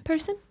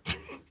person.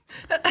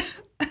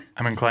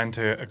 I'm inclined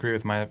to agree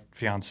with my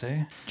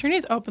fiancé.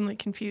 Journey's openly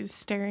confused,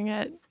 staring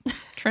at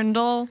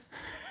Trindle.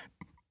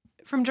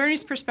 From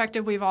Journey's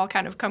perspective, we've all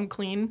kind of come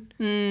clean,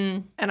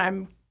 and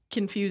I'm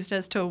confused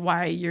as to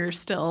why you're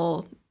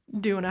still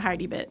doing a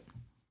hidey bit.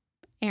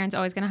 Aaron's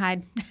always gonna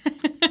hide.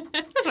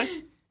 That's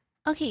fine.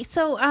 Okay,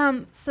 so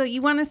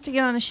you want us to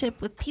get on a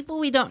ship with people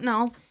we don't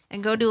know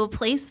and go to a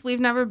place we've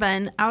never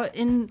been, out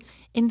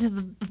into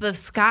the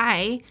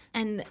sky,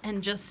 and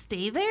just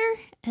stay there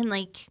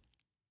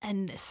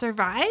and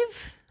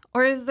survive?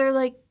 Or is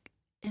there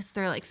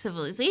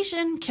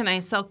civilization? Can I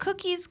sell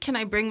cookies? Can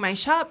I bring my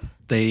shop?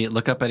 They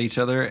look up at each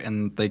other,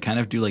 and they kind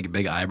of do like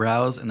big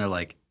eyebrows, and they're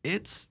like,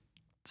 "It's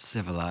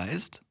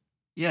civilized.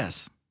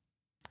 Yes."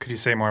 Could you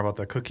say more about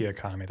the cookie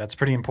economy? That's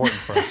pretty important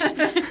for us.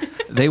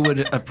 They would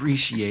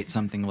appreciate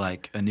something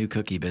like a new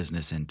cookie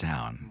business in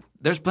town.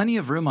 There's plenty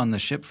of room on the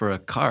ship for a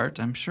cart.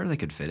 I'm sure they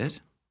could fit it.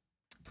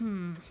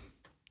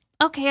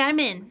 Okay, I'm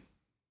in.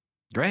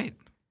 Great.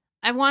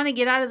 I want to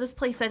get out of this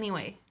place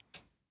anyway.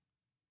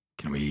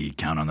 Can we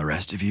count on the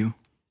rest of you?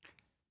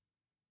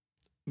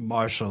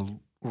 Marshal,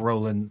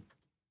 Roland,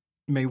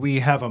 may we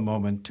have a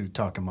moment to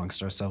talk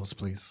amongst ourselves,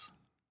 please?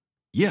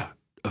 Yeah,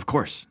 of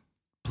course.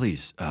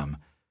 Please.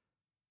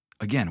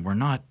 Again, we're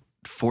not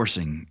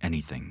forcing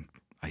anything.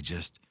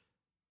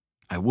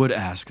 I would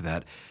ask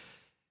that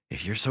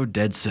if you're so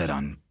dead set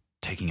on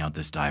taking out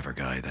this diver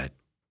guy that,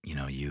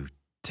 you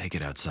take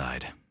it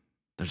outside.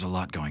 There's a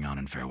lot going on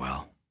in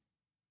Farewell.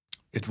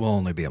 It will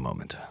only be a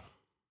moment.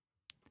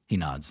 He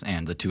nods,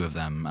 and the two of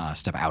them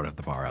step out of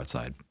the bar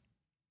outside.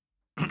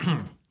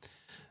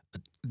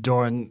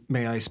 Doran,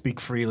 may I speak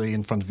freely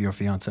in front of your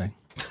fiancé?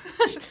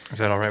 Is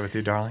that all right with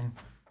you, darling?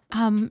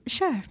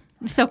 Sure.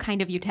 So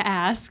kind of you to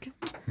ask.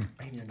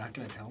 And you're not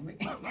going to tell me?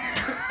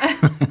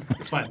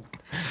 It's fine.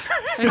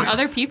 There's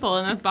other people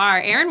in this bar.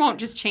 Aaron won't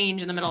just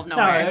change in the middle of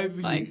nowhere.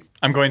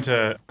 I'm going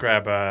to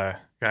grab a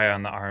guy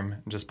on the arm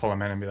and just pull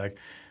him in and be like,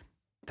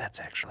 "That's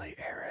actually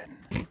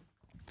Aaron."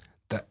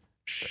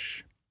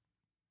 Shh.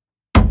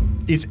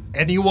 Is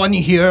anyone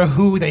here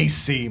who they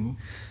seem?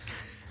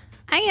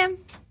 I am.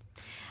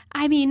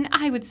 I mean,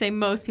 I would say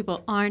most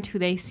people aren't who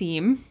they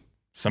seem.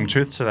 Some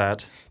truth to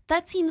that.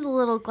 That seems a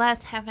little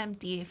glass half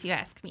empty, if you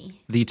ask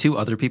me. The 2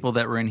 other people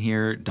that were in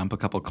here dump a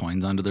couple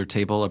coins onto their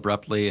table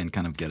abruptly and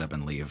kind of get up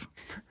and leave.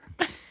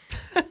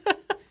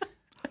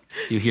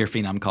 You hear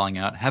Phenom calling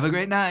out, "Have a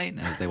great night,"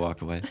 as they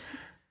walk away.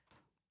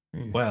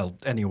 Well,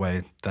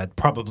 anyway, that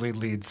probably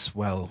leads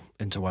well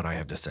into what I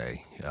have to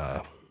say.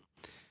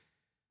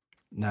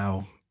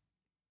 Now,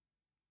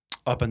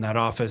 up in that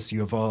office, you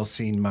have all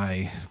seen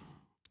my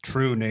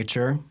true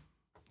nature.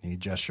 He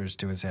gestures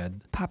to his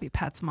head. Poppy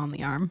pats him on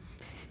the arm.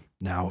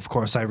 Now, of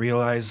course, I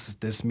realize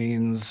this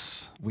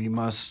means we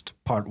must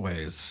part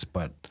ways,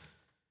 but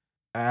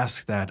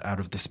ask that out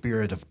of the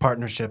spirit of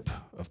partnership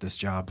of this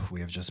job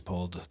we have just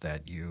pulled,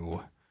 that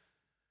you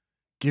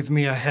give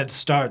me a head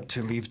start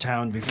to leave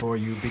town before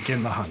you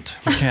begin the hunt.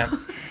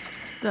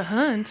 The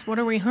hunt? What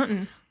are we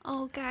hunting?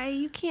 Oh, Guy,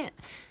 you can't.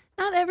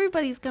 Not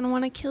everybody's going to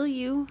want to kill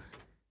you.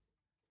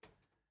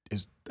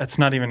 That's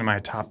not even in my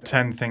top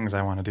 10 things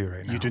I want to do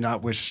right now. You do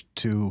not wish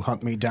to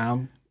hunt me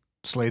down,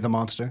 slay the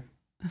monster?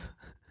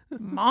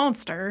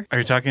 Monster? Are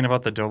you talking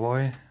about the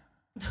doughboy?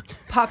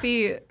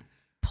 Poppy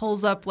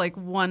pulls up like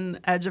one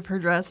edge of her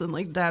dress and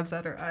like dabs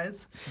at her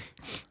eyes.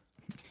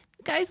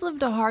 Guy's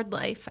lived a hard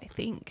life, I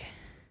think.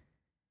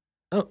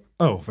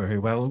 Oh, very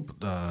well.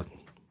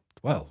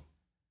 Well,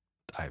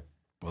 I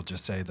will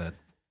just say that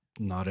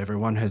not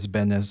everyone has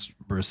been as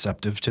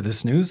receptive to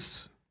this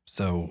news,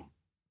 so...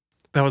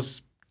 That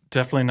was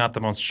definitely not the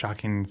most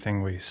shocking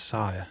thing we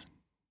saw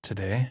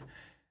today.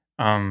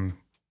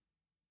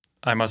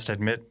 I must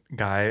admit,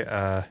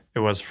 Guy, it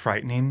was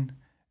frightening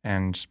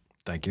and...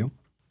 Thank you.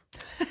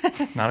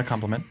 Not a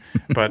compliment,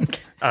 but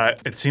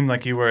it seemed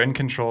like you were in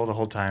control the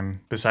whole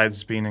time,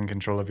 besides being in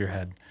control of your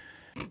head,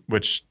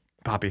 which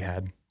Poppy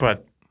had.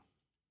 But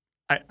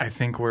I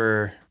think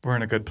we're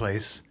in a good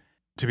place.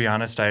 To be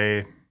honest,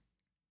 I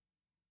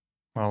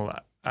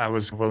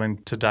was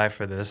willing to die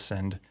for this,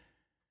 and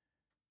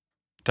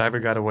Diver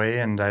got away,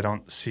 and I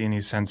don't see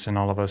any sense in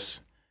all of us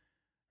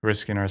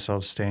risking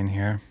ourselves staying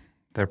here.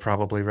 They're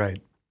probably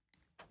right.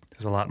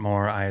 There's a lot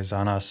more eyes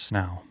on us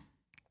now.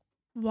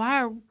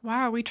 Why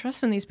are we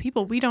trusting these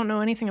people? We don't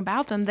know anything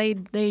about them.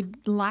 They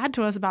lied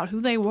to us about who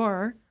they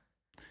were.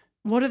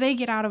 What do they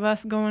get out of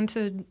us going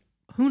to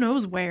who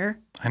knows where?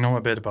 I know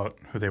a bit about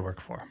who they work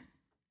for,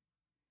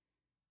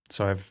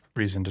 so I have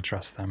reason to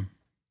trust them.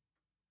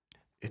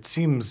 It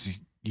seems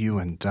you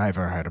and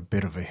Diver had a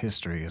bit of a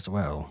history as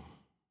well.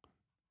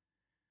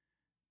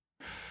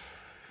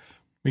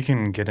 We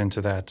can get into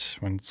that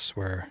once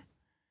we're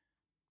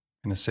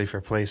in a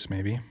safer place,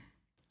 maybe.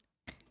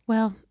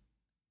 Well,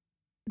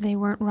 they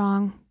weren't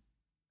wrong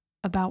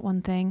about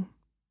one thing.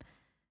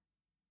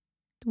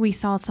 We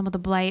saw some of the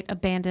Blight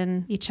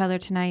abandon each other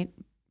tonight,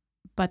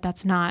 but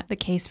that's not the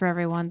case for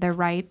everyone. They're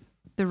right.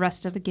 The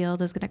rest of the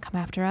guild is going to come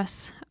after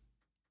us.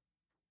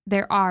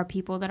 There are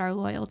people that are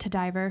loyal to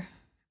Diver.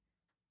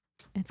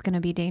 It's going to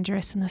be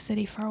dangerous in the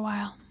city for a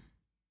while.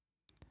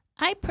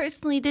 I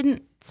personally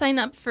didn't sign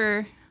up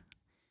for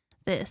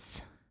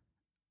this,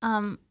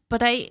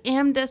 but I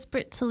am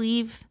desperate to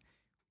leave.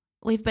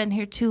 We've been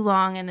here too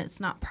long and it's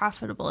not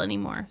profitable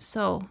anymore,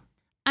 so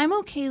I'm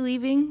okay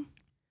leaving.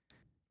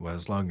 Well,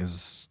 as long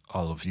as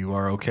all of you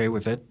are okay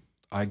with it,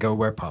 I go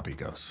where Poppy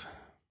goes.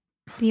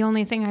 The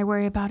only thing I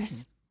worry about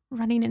is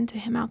running into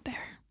him out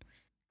there.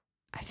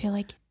 I feel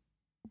like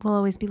we'll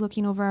always be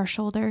looking over our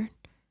shoulder.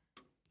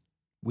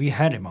 We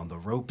had him on the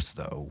ropes,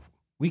 though.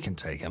 We can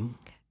take him.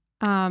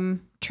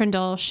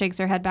 Trindle shakes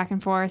her head back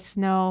and forth.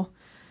 No,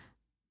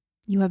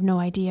 you have no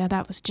idea.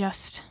 That was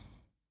just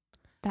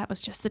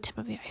the tip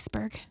of the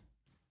iceberg.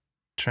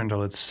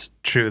 Trindle, it's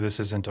true this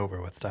isn't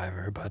over with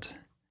Diver, but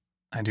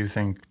I do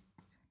think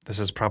this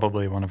is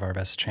probably one of our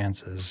best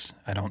chances.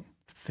 I don't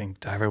think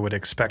Diver would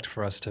expect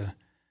for us to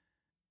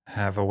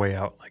have a way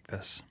out like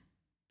this.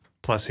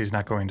 Plus, he's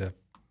not going to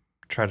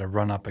try to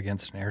run up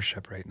against an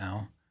airship right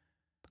now.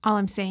 All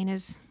I'm saying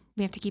is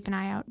we have to keep an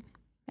eye out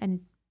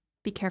and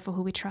be careful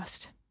who we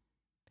trust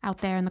out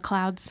there in the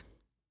clouds.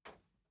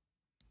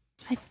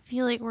 I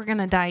feel like we're going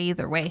to die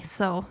either way,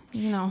 so,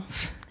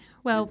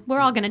 Well, we're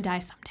all going to die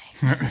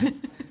someday.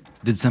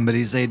 Did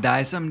somebody say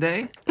die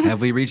someday? Have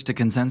we reached a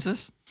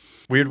consensus?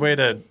 Weird way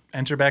to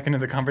enter back into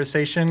the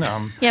conversation.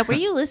 Yeah, were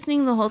you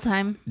listening the whole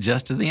time?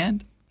 Just to the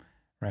end?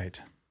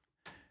 Right.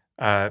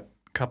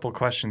 Couple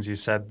questions. You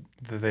said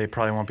that they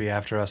probably won't be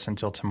after us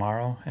until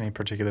tomorrow. Any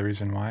particular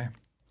reason why?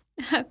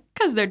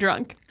 Because they're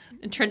drunk.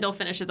 And Trindle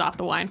finishes off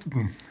the wine.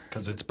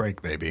 Because it's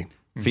break, baby.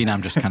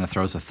 Phenom just kind of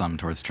throws a thumb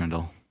towards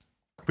Trindle.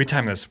 We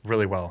timed this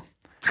really well.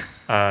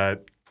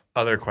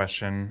 Other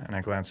question, and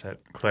I glance at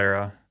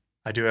Clara.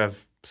 I do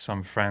have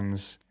some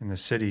friends in the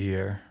city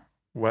here.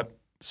 What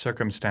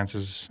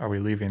circumstances are we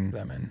leaving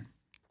them in?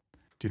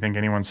 Do you think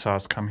anyone saw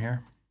us come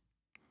here?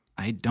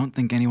 I don't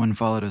think anyone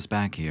followed us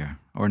back here,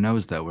 or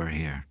knows that we're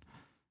here.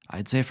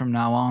 I'd say from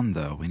now on,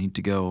 though, we need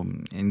to go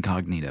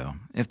incognito,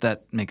 if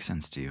that makes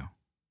sense to you.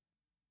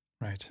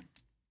 Right.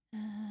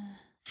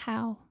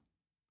 How?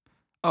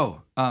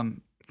 Oh,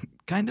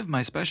 kind of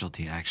my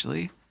specialty,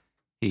 actually.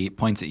 He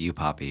points at you,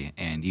 Poppy,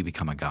 and you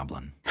become a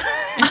goblin.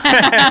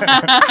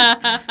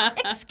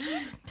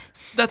 Excuse me.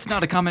 That's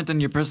not a comment on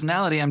your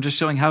personality. I'm just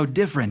showing how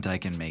different I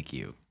can make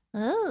you.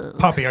 Oh.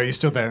 Poppy, are you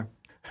still there?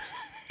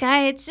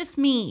 Guy, it's just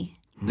me.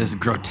 This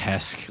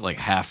grotesque, like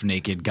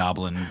half-naked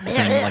goblin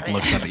thing, like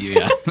looks up at you.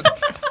 Yeah.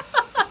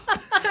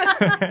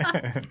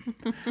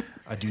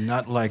 I do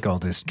not like all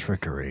this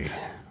trickery.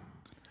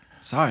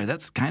 Sorry,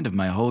 that's kind of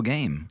my whole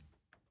game.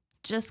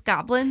 Just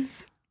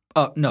goblins?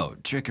 Oh, no,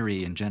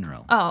 trickery in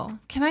general. Oh,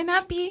 can I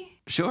not be?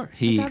 Sure.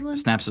 He goblin?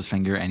 snaps his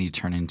finger and you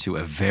turn into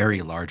a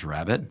very large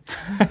rabbit.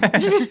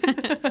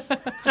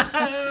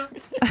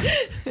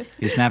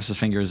 He snaps his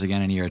fingers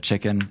again and you're a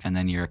chicken, and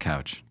then you're a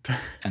couch,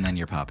 and then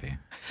you're Poppy.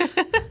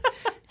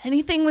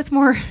 Anything with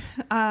more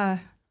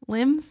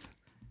limbs?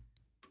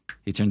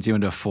 He turns you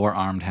into a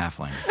 4-armed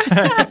halfling.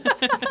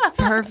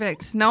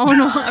 Perfect. No one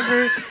will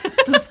ever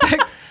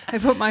suspect I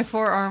put my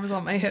 4 arms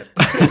on my hips.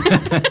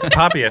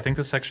 Poppy, I think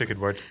this actually could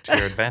work to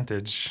your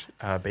advantage,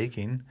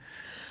 baking.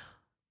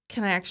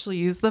 Can I actually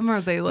use them, or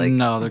are they like...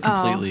 No, they're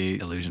completely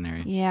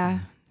illusionary. Yeah,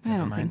 I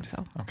Never don't mind. think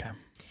so. Okay.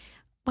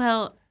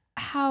 Well,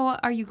 how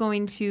are you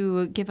going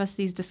to give us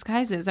these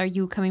disguises? Are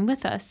you coming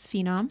with us,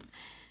 Phenom?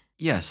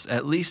 Yes,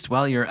 at least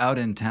while you're out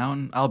in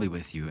town, I'll be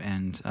with you.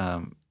 And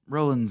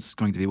Roland's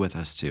going to be with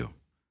us too.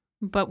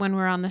 But when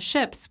we're on the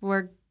ships,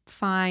 we're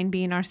fine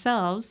being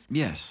ourselves.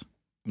 Yes.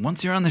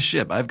 Once you're on the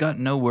ship, I've got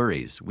no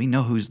worries. We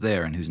know who's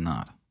there and who's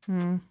not.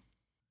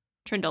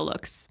 Trindle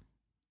looks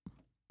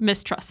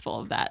mistrustful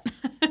of that.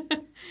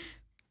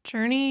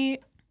 Journey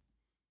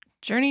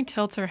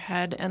tilts her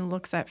head and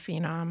looks at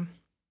Phenom.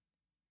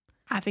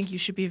 I think you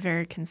should be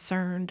very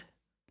concerned,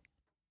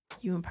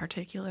 you in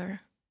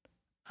particular,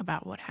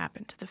 about what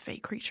happened to the fey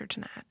creature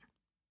tonight.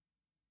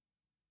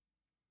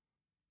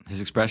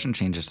 His expression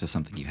changes to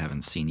something you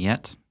haven't seen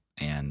yet,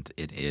 and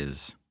it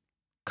is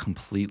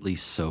completely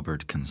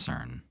sobered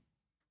concern.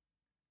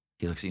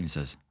 He looks at you and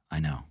says,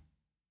 I know.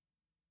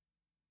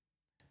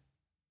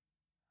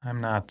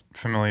 I'm not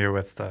familiar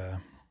with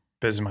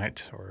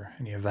bismite or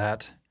any of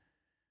that,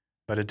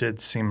 but it did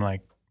seem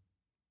like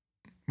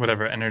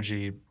whatever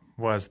energy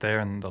was there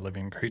in the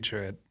living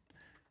creature, it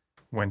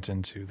went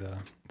into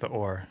the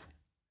ore.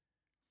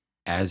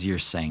 As you're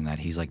saying that,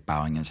 he's like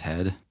bowing his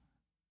head.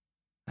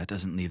 That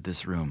doesn't leave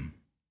this room.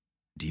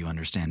 Do you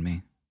understand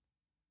me?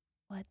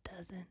 What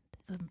doesn't?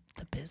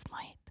 The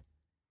bismite.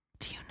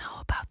 Do you know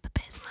about the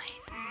bismite?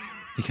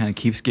 He kind of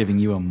keeps giving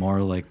you a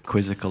more like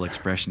quizzical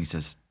expression. He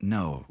says,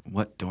 no,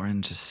 what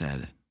Doran just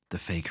said, the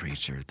fey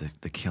creature,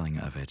 the killing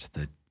of it,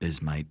 the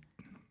bismite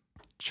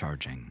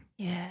charging.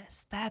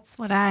 Yes, that's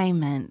what I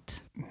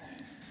meant.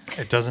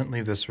 It doesn't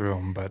leave this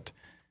room, but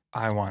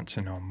I want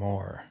to know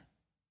more.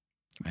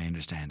 I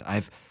understand.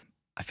 I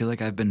feel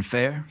like I've been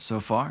fair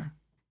so far.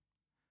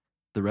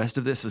 The rest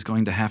of this is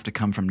going to have to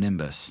come from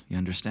Nimbus. You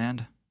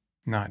understand?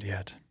 Not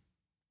yet.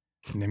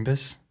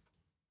 Nimbus?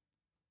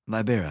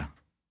 Libera.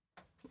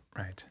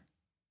 Right.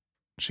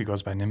 She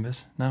goes by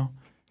Nimbus now?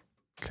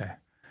 Okay.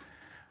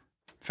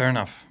 Fair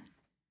enough.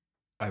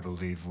 I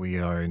believe we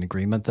are in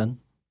agreement then.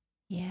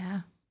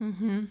 Yeah.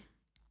 Mm-hmm.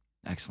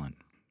 Excellent.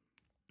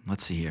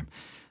 Let's see here.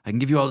 I can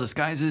give you all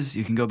disguises.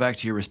 You can go back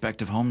to your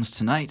respective homes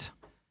tonight.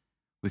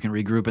 We can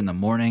regroup in the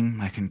morning.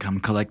 I can come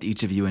collect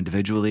each of you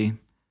individually.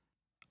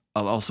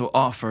 I'll also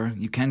offer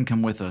you can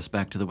come with us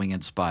back to the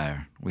Winged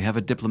Spire. We have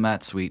a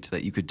diplomat suite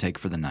that you could take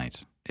for the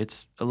night.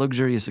 It's a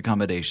luxurious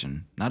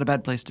accommodation. Not a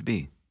bad place to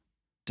be.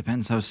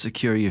 Depends how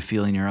secure you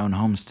feel in your own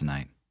homes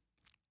tonight.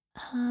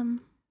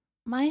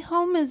 My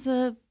home is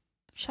a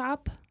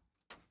shop.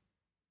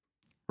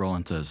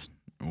 Roland says,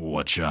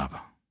 what shop?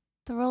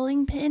 The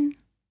Rolling Pin.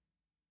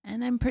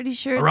 And I'm pretty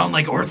sure it's... Around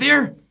Lake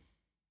Orthier?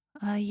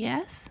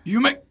 Yes.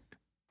 You make...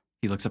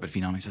 He looks up at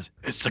Phenom and he says,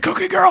 it's the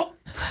cookie girl!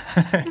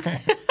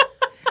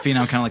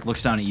 Phenom kind of like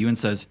looks down at you and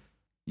says,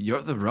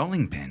 you're the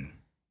Rolling Pin.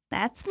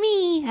 That's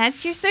me,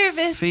 at your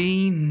service.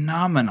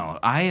 Phenomenal.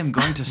 I am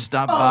going to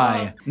stop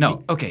by.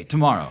 No, okay,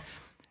 tomorrow.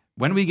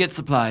 When we get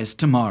supplies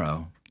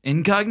tomorrow,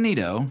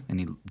 incognito, and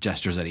he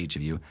gestures at each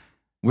of you,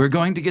 we're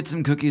going to get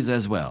some cookies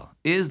as well.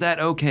 Is that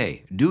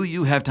okay? Do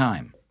you have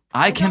time?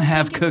 I can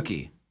have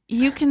cookie.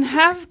 You can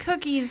have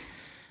cookies.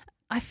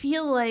 I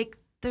feel like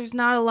there's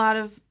not a lot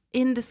of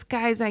in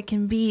disguise I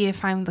can be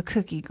if I'm the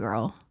cookie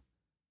girl.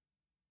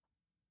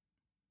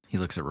 He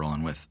looks at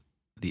Roland with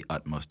the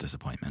utmost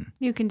disappointment.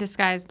 You can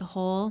disguise the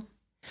whole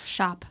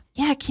shop.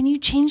 Yeah, can you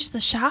change the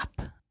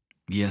shop?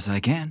 Yes, I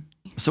can.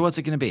 So what's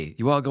it going to be?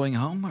 You all going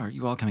home or are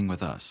you all coming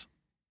with us?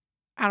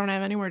 I don't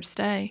have anywhere to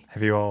stay.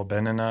 Have you all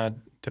been in a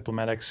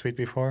diplomatic suite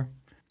before?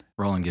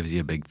 Roland gives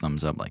you a big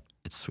thumbs up like,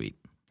 it's sweet.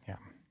 Yeah.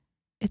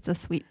 It's a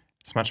sweet.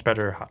 It's much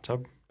better hot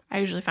tub. I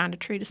usually find a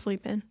tree to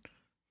sleep in.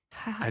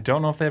 I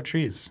don't know if they have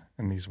trees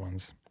in these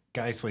ones.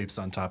 Guy sleeps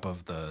on top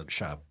of the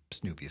shop,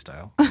 Snoopy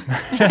style.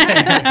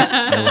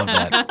 I love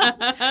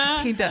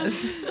that. He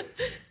does.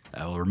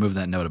 I will remove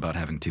that note about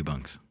having 2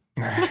 bunks.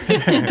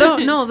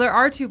 No, there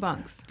are 2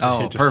 bunks.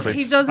 Oh, just perfect.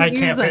 He doesn't I use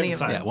can't fit any of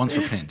them. inside. Yeah, one's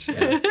for Pinch.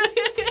 Yeah.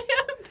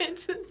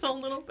 Pinch its own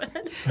little bed.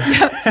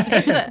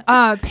 It's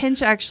a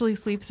Pinch actually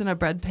sleeps in a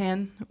bread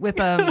pan with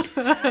a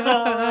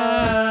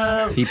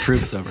He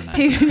proofs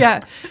overnight.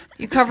 yeah.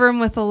 You cover him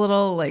with a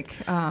little like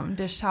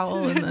dish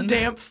towel and then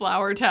Damp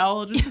flour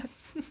towel. Just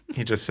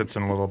He just sits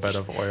in a little bed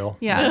of oil.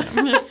 yeah.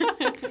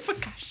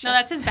 No,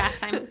 that's his bath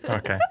time.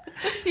 Okay.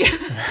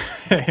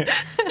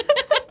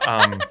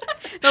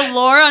 The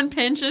lore on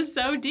Pinch is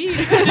so deep.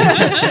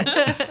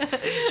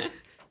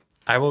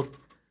 I will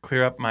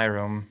clear up my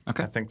room.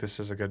 Okay. I think this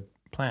is a good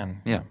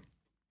plan. Yeah.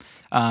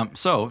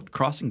 So,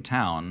 crossing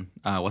town,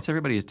 what's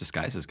everybody's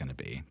disguises going to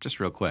be? Just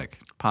real quick.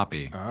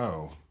 Poppy.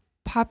 Oh.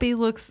 Poppy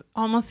looks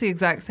almost the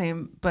exact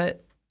same,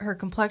 but her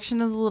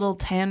complexion is a little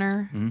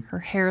tanner. Mhm. Her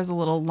hair is a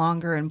little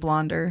longer and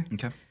blonder,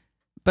 Okay.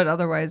 but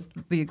otherwise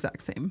the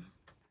exact same.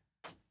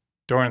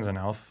 Doran's an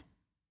elf.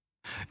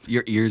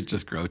 Your ears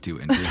just grow 2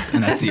 inches,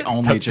 and that's the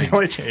only That's change. the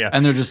only change, yeah.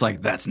 And they're just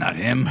like, that's not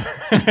him.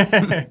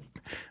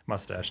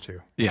 Mustache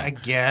too. Yeah. I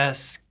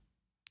guess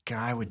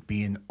guy would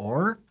be an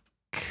orc.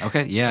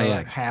 Okay. Yeah.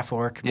 Yeah. Half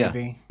orc, Yeah.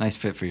 maybe. Nice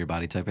fit for your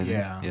body type, I think.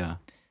 Yeah.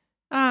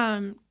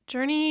 Yeah.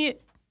 Journey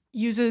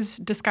uses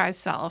disguise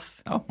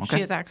self. Oh, okay. She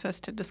has access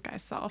to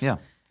disguise self. Yeah.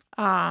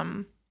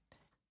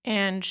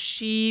 And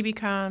she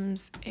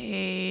becomes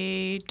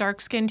a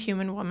dark-skinned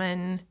human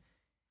woman.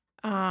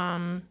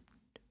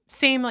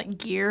 Same like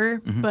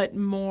gear, Mhm. but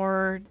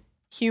more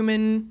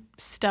human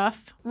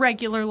stuff.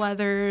 Regular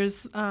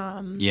leathers.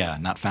 Yeah.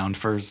 Not found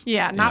furs.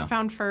 Yeah, not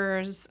found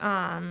furs.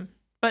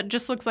 But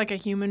just looks like a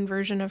human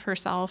version of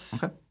herself.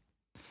 Okay.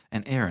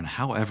 And Aaron,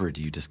 however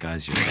do you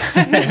disguise yourself?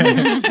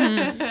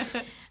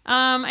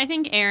 I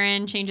think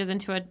Erin changes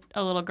into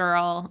a little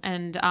girl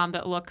and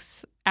that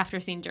looks, after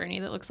seeing Journey,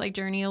 that looks like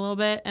Journey a little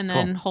bit, and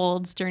then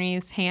holds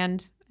Journey's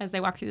hand as they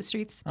walk through the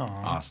streets. Oh,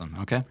 Awesome.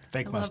 Okay.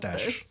 Fake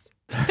mustache.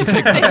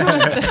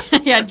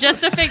 Yeah,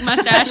 just a fake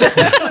mustache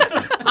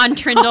on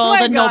Trindle,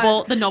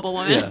 the noble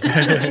woman.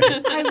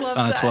 I love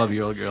On a that.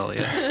 12-year-old girl,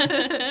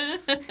 yeah.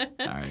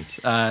 All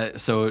right.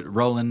 So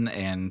Roland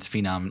and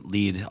Phenom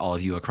lead all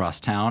of you across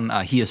town.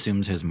 He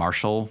assumes his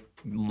martial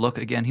look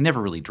again. He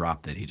never really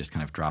dropped it. He just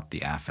kind of dropped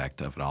the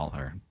affect of it all,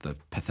 or the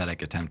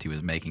pathetic attempt he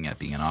was making at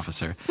being an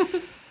officer.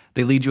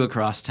 They lead you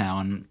across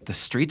town. The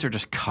streets are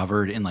just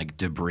covered in like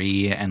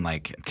debris and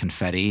like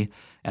confetti,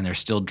 and there's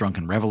still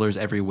drunken revelers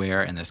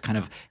everywhere, and this kind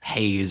of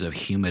haze of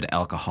humid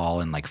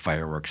alcohol and like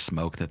fireworks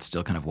smoke that's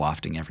still kind of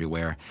wafting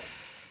everywhere.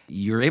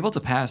 You're able to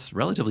pass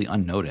relatively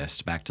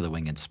unnoticed back to the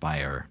Winged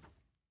Spire.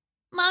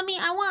 Mommy,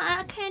 I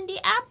want a candy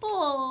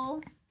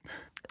apple.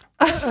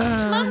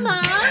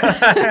 Mama.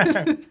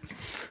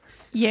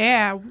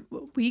 Yeah,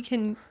 we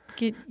can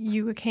get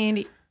you a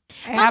candy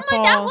apple.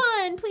 Mama, that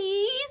one,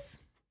 please.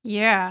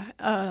 Yeah,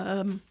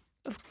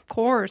 of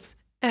course.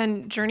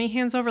 And Journey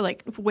hands over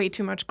like way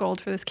too much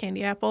gold for this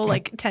candy apple,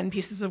 like 10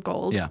 pieces of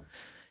gold. Yeah.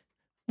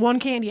 One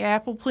candy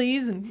apple,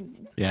 please.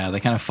 And Yeah,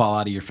 they kind of fall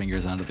out of your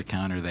fingers onto the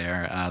counter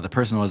there. The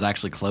person was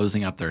actually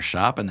closing up their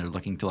shop, and they're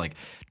looking to like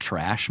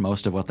trash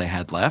most of what they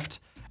had left.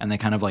 And they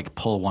kind of like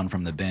pull one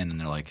from the bin, and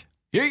they're like,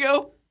 "Here you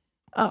go."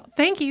 oh,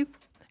 thank you.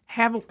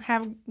 Have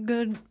a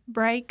good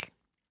break.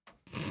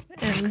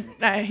 And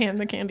I hand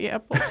the candy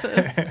apple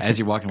to. As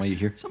you're walking away, you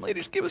hear some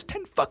lady just gave us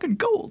 10 fucking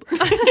gold.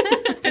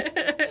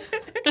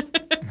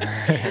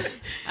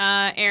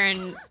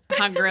 Erin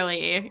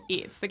hungrily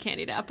eats the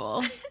candied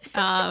apple.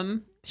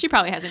 She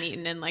probably hasn't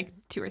eaten in like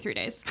 2 or 3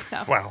 days.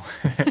 So wow.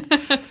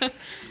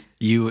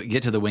 You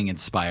get to the Winged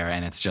Spire,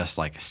 and it's just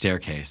like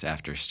staircase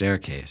after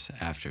staircase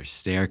after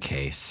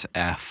staircase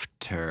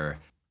after.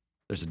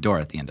 There's a door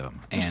at the end of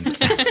them, and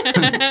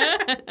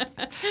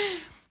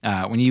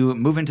when you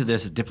move into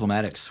this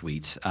diplomatic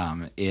suite,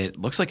 it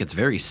looks like it's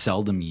very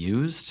seldom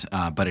used,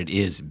 but it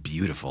is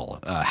beautiful.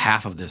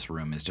 Half of this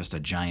room is just a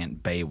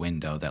giant bay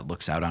window that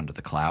looks out onto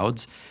the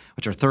clouds,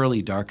 which are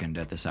thoroughly darkened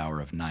at this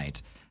hour of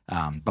night.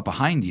 But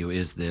behind you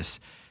is this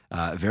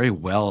very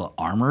well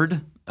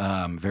armored,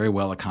 very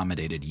well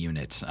accommodated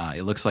unit.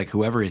 It looks like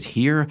whoever is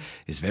here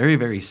is very,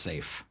 very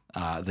safe.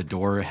 The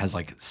door has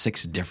like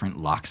 6 different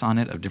locks on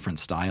it of different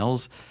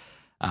styles.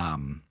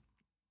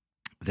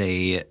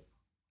 They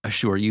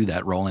assure you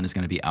that Roland is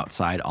going to be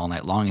outside all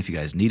night long. If you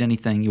guys need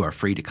anything, you are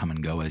free to come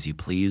and go as you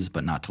please,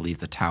 but not to leave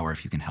the tower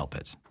if you can help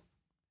it.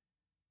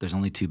 There's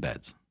only 2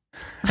 beds.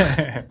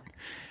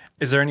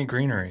 Is there any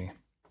greenery?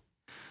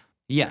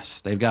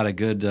 Yes, they've got a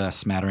good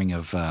smattering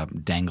of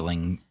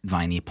dangling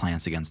viney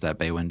plants against that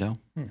bay window.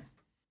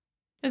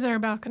 Is there a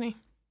balcony?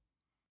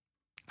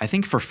 I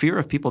think for fear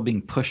of people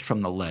being pushed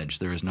from the ledge,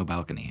 there is no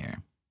balcony here.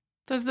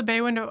 Does the bay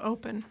window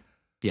open?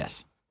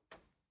 Yes.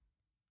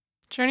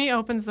 Journey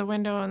opens the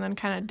window and then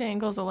kind of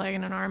dangles a leg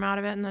and an arm out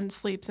of it and then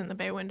sleeps in the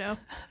bay window.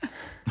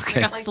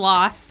 Okay. like a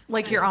sloth.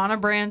 Like you're on a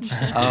branch.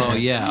 Oh,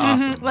 yeah,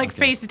 awesome. Like Okay.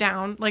 face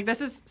down. Like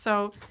this is,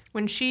 so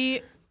when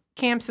she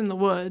camps in the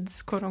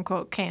woods, quote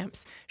unquote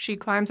camps, she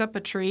climbs up a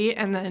tree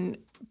and then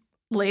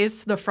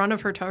lays the front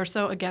of her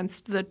torso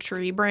against the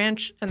tree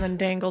branch and then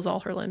dangles all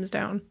her limbs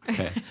down.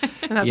 Okay.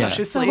 And that's Yeah. how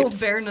she So sleeps.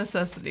 bare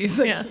necessities.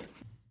 Yeah.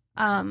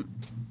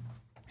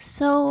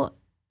 So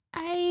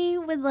I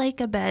would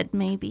like a bed,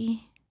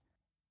 maybe.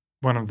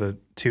 One of the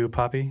 2,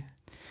 Poppy?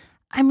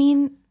 I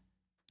mean,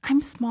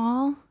 I'm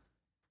small,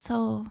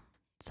 so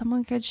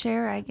someone could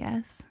share, I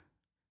guess.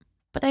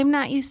 But I'm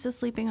not used to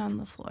sleeping on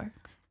the floor.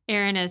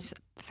 Erin has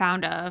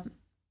found a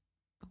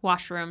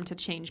washroom to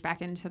change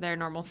back into their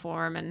normal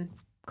form and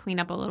clean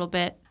up a little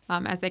bit.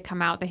 As they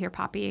come out, they hear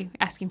Poppy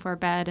asking for a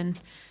bed, and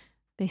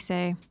they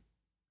say,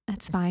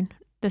 "That's fine.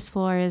 This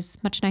floor is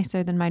much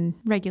nicer than my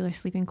regular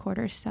sleeping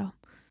quarters, so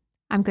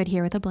I'm good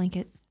here with a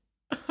blanket."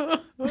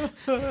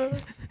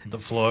 The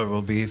floor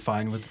will be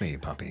fine with me,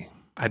 puppy.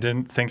 I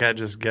didn't think I'd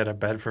just get a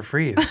bed for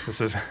free.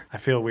 I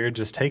feel weird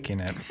just taking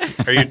it.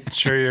 Are you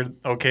sure you're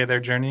okay there,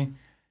 Journey?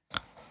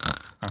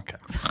 Okay.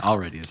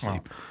 Already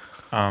asleep.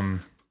 Well,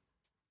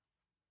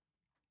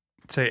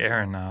 say,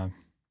 Aaron,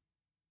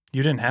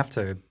 you didn't have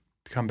to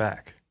come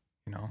back,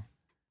 you know?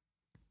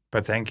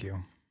 But thank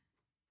you.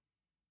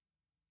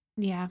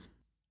 Yeah.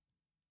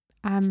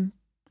 I'm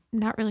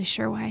not really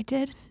sure why I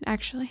did,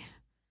 actually.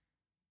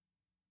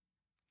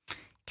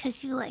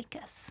 'Cause you like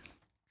us.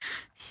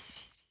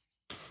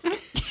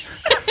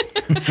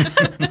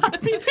 That's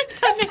Poppy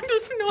pretending to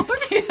snore.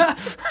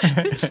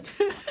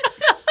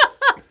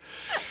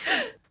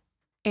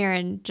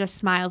 Erin just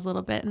smiles a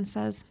little bit and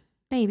says,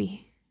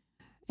 maybe.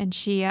 And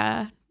she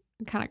kind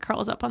of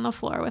curls up on the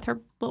floor with her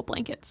little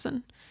blankets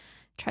and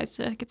tries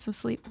to get some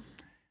sleep.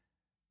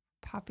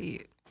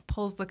 Poppy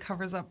pulls the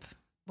covers up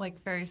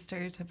like very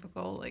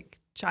stereotypical, like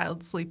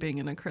child sleeping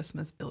in a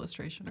Christmas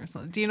illustration or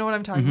something. Do you know what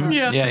I'm talking about?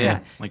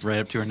 Yeah. Like right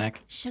up to her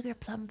neck. Sugar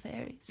plum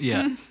fairies.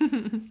 Yeah.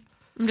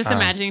 I'm just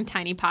imagining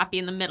tiny Poppy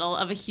in the middle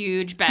of a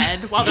huge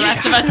bed while the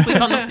rest of us sleep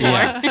on the floor.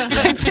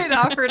 I did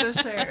offer to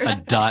share. A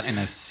dot in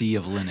a sea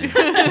of linen.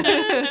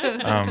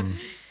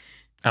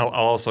 I'll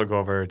also go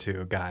over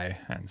to Guy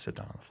and sit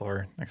down on the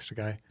floor next to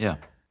Guy. Yeah.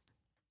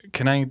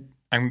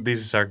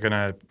 These are going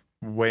to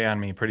weigh on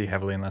me pretty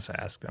heavily unless I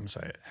ask them,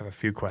 so I have a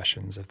few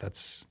questions, if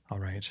that's all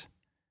right.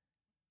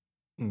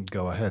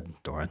 Go ahead,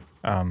 Doran.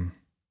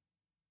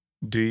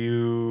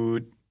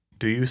 Do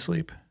you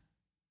sleep?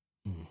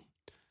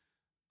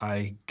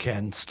 I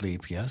can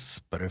sleep, yes,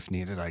 but if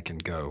needed, I can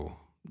go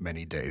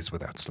many days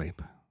without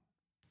sleep.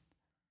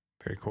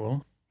 Very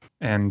cool.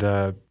 And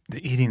the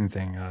eating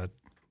thing,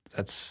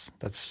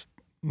 that's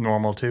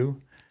normal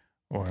too,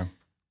 or?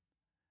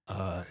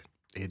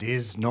 It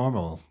is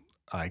normal.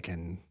 I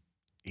can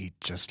eat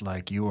just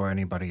like you or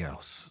anybody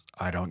else.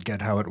 I don't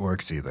get how it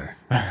works either.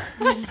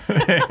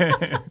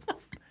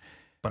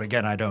 But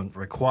again, I don't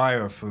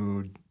require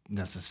food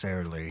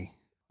necessarily.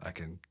 I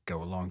can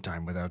go a long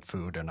time without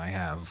food, and I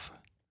have.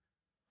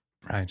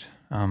 Right.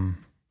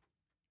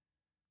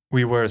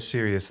 We were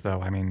serious,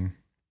 though. I mean,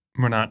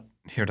 we're not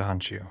here to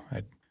hunt you.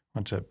 I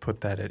want to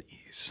put that at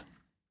ease.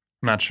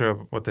 I'm not sure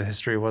what the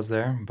history was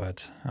there,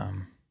 but...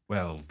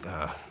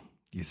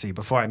 You see,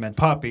 before I met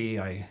Poppy,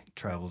 I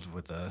traveled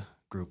with a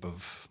group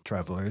of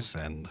travelers,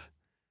 and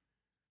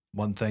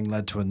one thing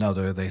led to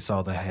another. They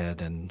saw the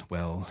head, and,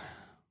 well,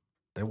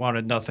 they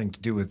wanted nothing to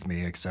do with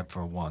me except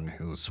for one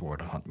who swore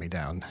to hunt me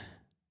down.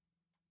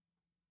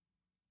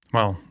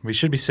 Well, we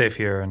should be safe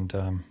here,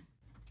 and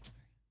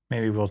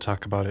maybe we'll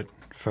talk about it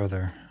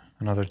further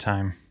another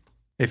time,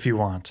 if you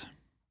want.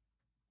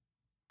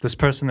 This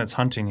person that's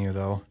hunting you,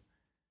 though,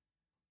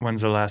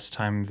 when's the last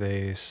time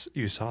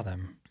you saw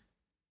them?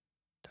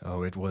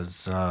 Oh, it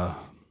was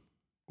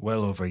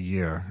well over a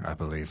year, I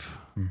believe.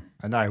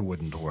 And I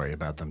wouldn't worry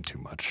about them too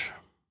much.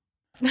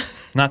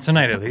 Not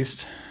tonight, at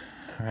least.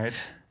 All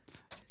right.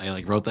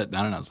 I wrote that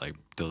down and I was like,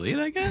 delete,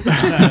 I guess?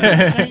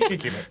 You can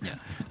keep it. Yeah.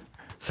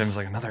 Seems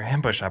like another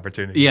ambush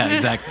opportunity. Yeah,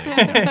 exactly.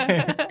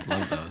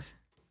 Love those.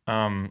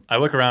 I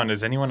look around.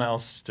 Is anyone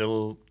else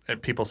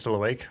people still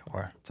awake?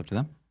 Or It's up to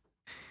them.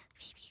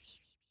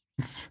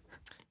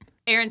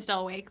 Erin's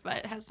still awake,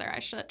 but has their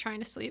eyes shut, trying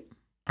to sleep.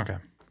 Okay.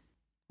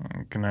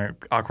 Can I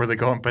awkwardly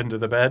go up into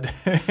the bed?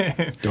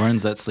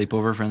 Doran's that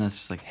sleepover friend that's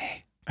just like,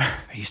 hey,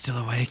 are you still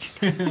awake?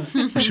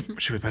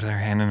 should we put our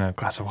hand in a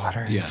glass of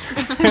water? Yeah.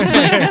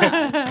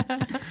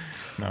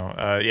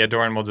 No.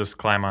 Doran will just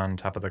climb on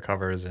top of the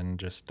covers and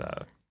just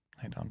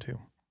lay down too.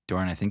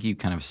 Doran, I think you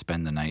kind of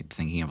spend the night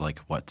thinking of like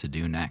what to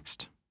do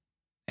next.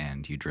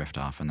 And you drift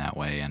off in that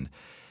way and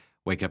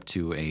wake up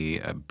to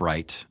a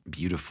bright,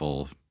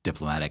 beautiful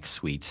diplomatic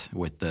suite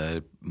with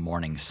the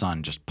morning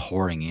sun just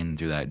pouring in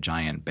through that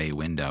giant bay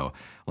window,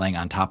 laying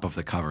on top of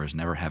the covers,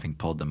 never having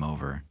pulled them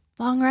over.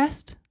 Long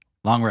rest?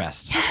 Long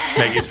rest.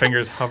 Maggie's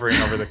fingers hovering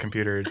over the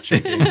computer,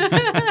 shaking.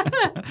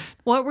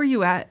 What were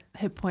you at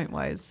hit point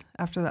wise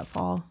after that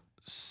fall?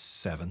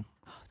 7.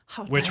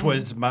 How Which tiny.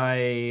 was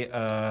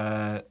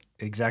my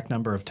exact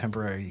number of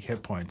temporary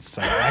hit points.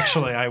 So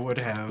actually, I would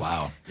have.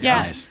 Wow.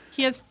 Yeah. Nice.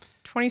 He has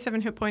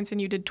 27 hit points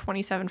and you did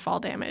 27 fall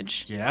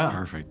damage. Yeah.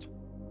 Perfect.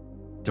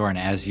 Doran,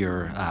 as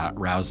you're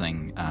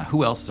rousing,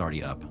 who else is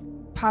already up?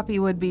 Poppy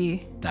would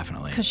be,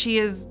 Definitely. because she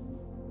is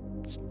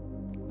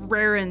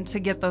raring to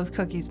get those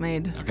cookies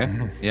made. Okay.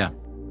 Yeah.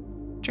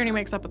 Journey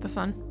wakes up with the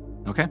sun.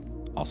 Okay.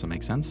 Also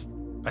makes sense.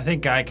 I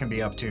think Guy can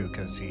be up too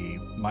because he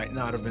might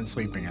not have been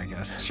sleeping, I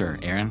guess. Sure.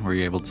 Aaron, were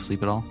you able to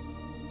sleep at all?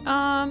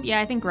 Yeah,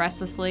 I think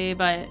restlessly,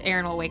 but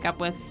Erin will wake up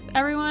with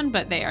everyone,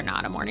 but they are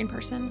not a morning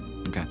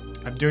person. Okay.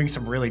 I'm doing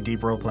some really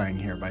deep role playing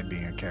here by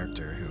being a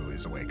character who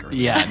is awake early.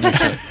 Yeah, no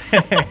shit.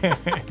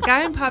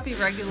 Guy and Poppy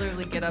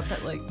regularly get up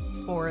at like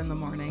 4 in the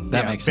morning.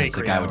 That Yeah, makes sense.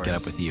 The bakery guy would get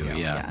up hours. with you.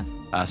 Yeah.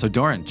 Yeah. So,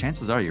 Doran,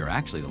 chances are you're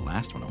actually the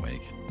last one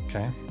awake.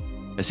 Okay.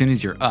 As soon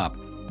as you're up,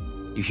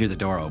 you hear the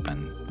door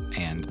open,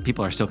 and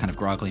people are still kind of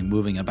groggily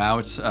moving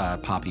about.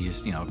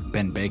 Poppy's,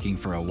 been baking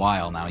for a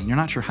while now. You're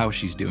not sure how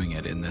she's doing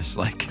it in this,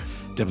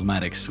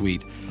 diplomatic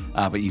suite,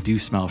 but you do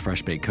smell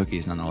fresh baked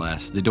cookies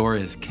nonetheless. The door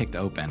is kicked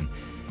open.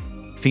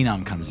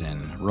 Phenom comes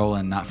in,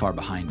 Roland not far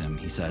behind him.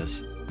 He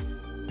says,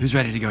 "Who's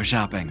ready to go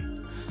shopping?"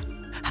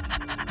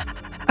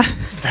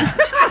 That's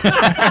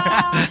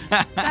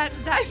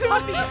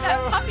puppy.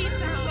 That puppy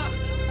sounds.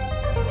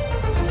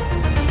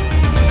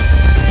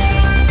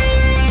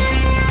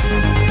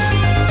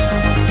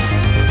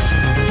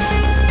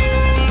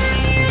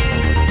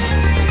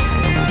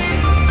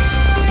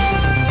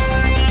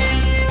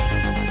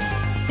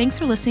 Thanks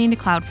for listening to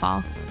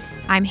Cloudfall.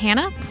 I'm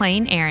Hannah,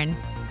 playing Aaron.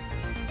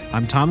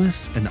 I'm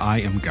Thomas, and I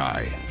am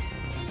Guy.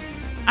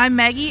 I'm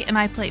Maggie, and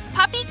I play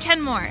Poppy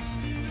Kenmore.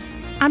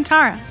 I'm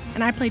Tara,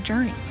 and I play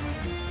Journey.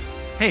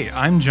 Hey,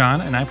 I'm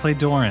John, and I play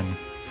Doran.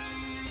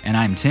 And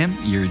I'm Tim,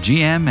 your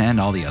GM and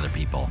all the other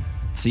people.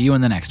 See you in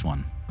the next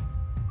one.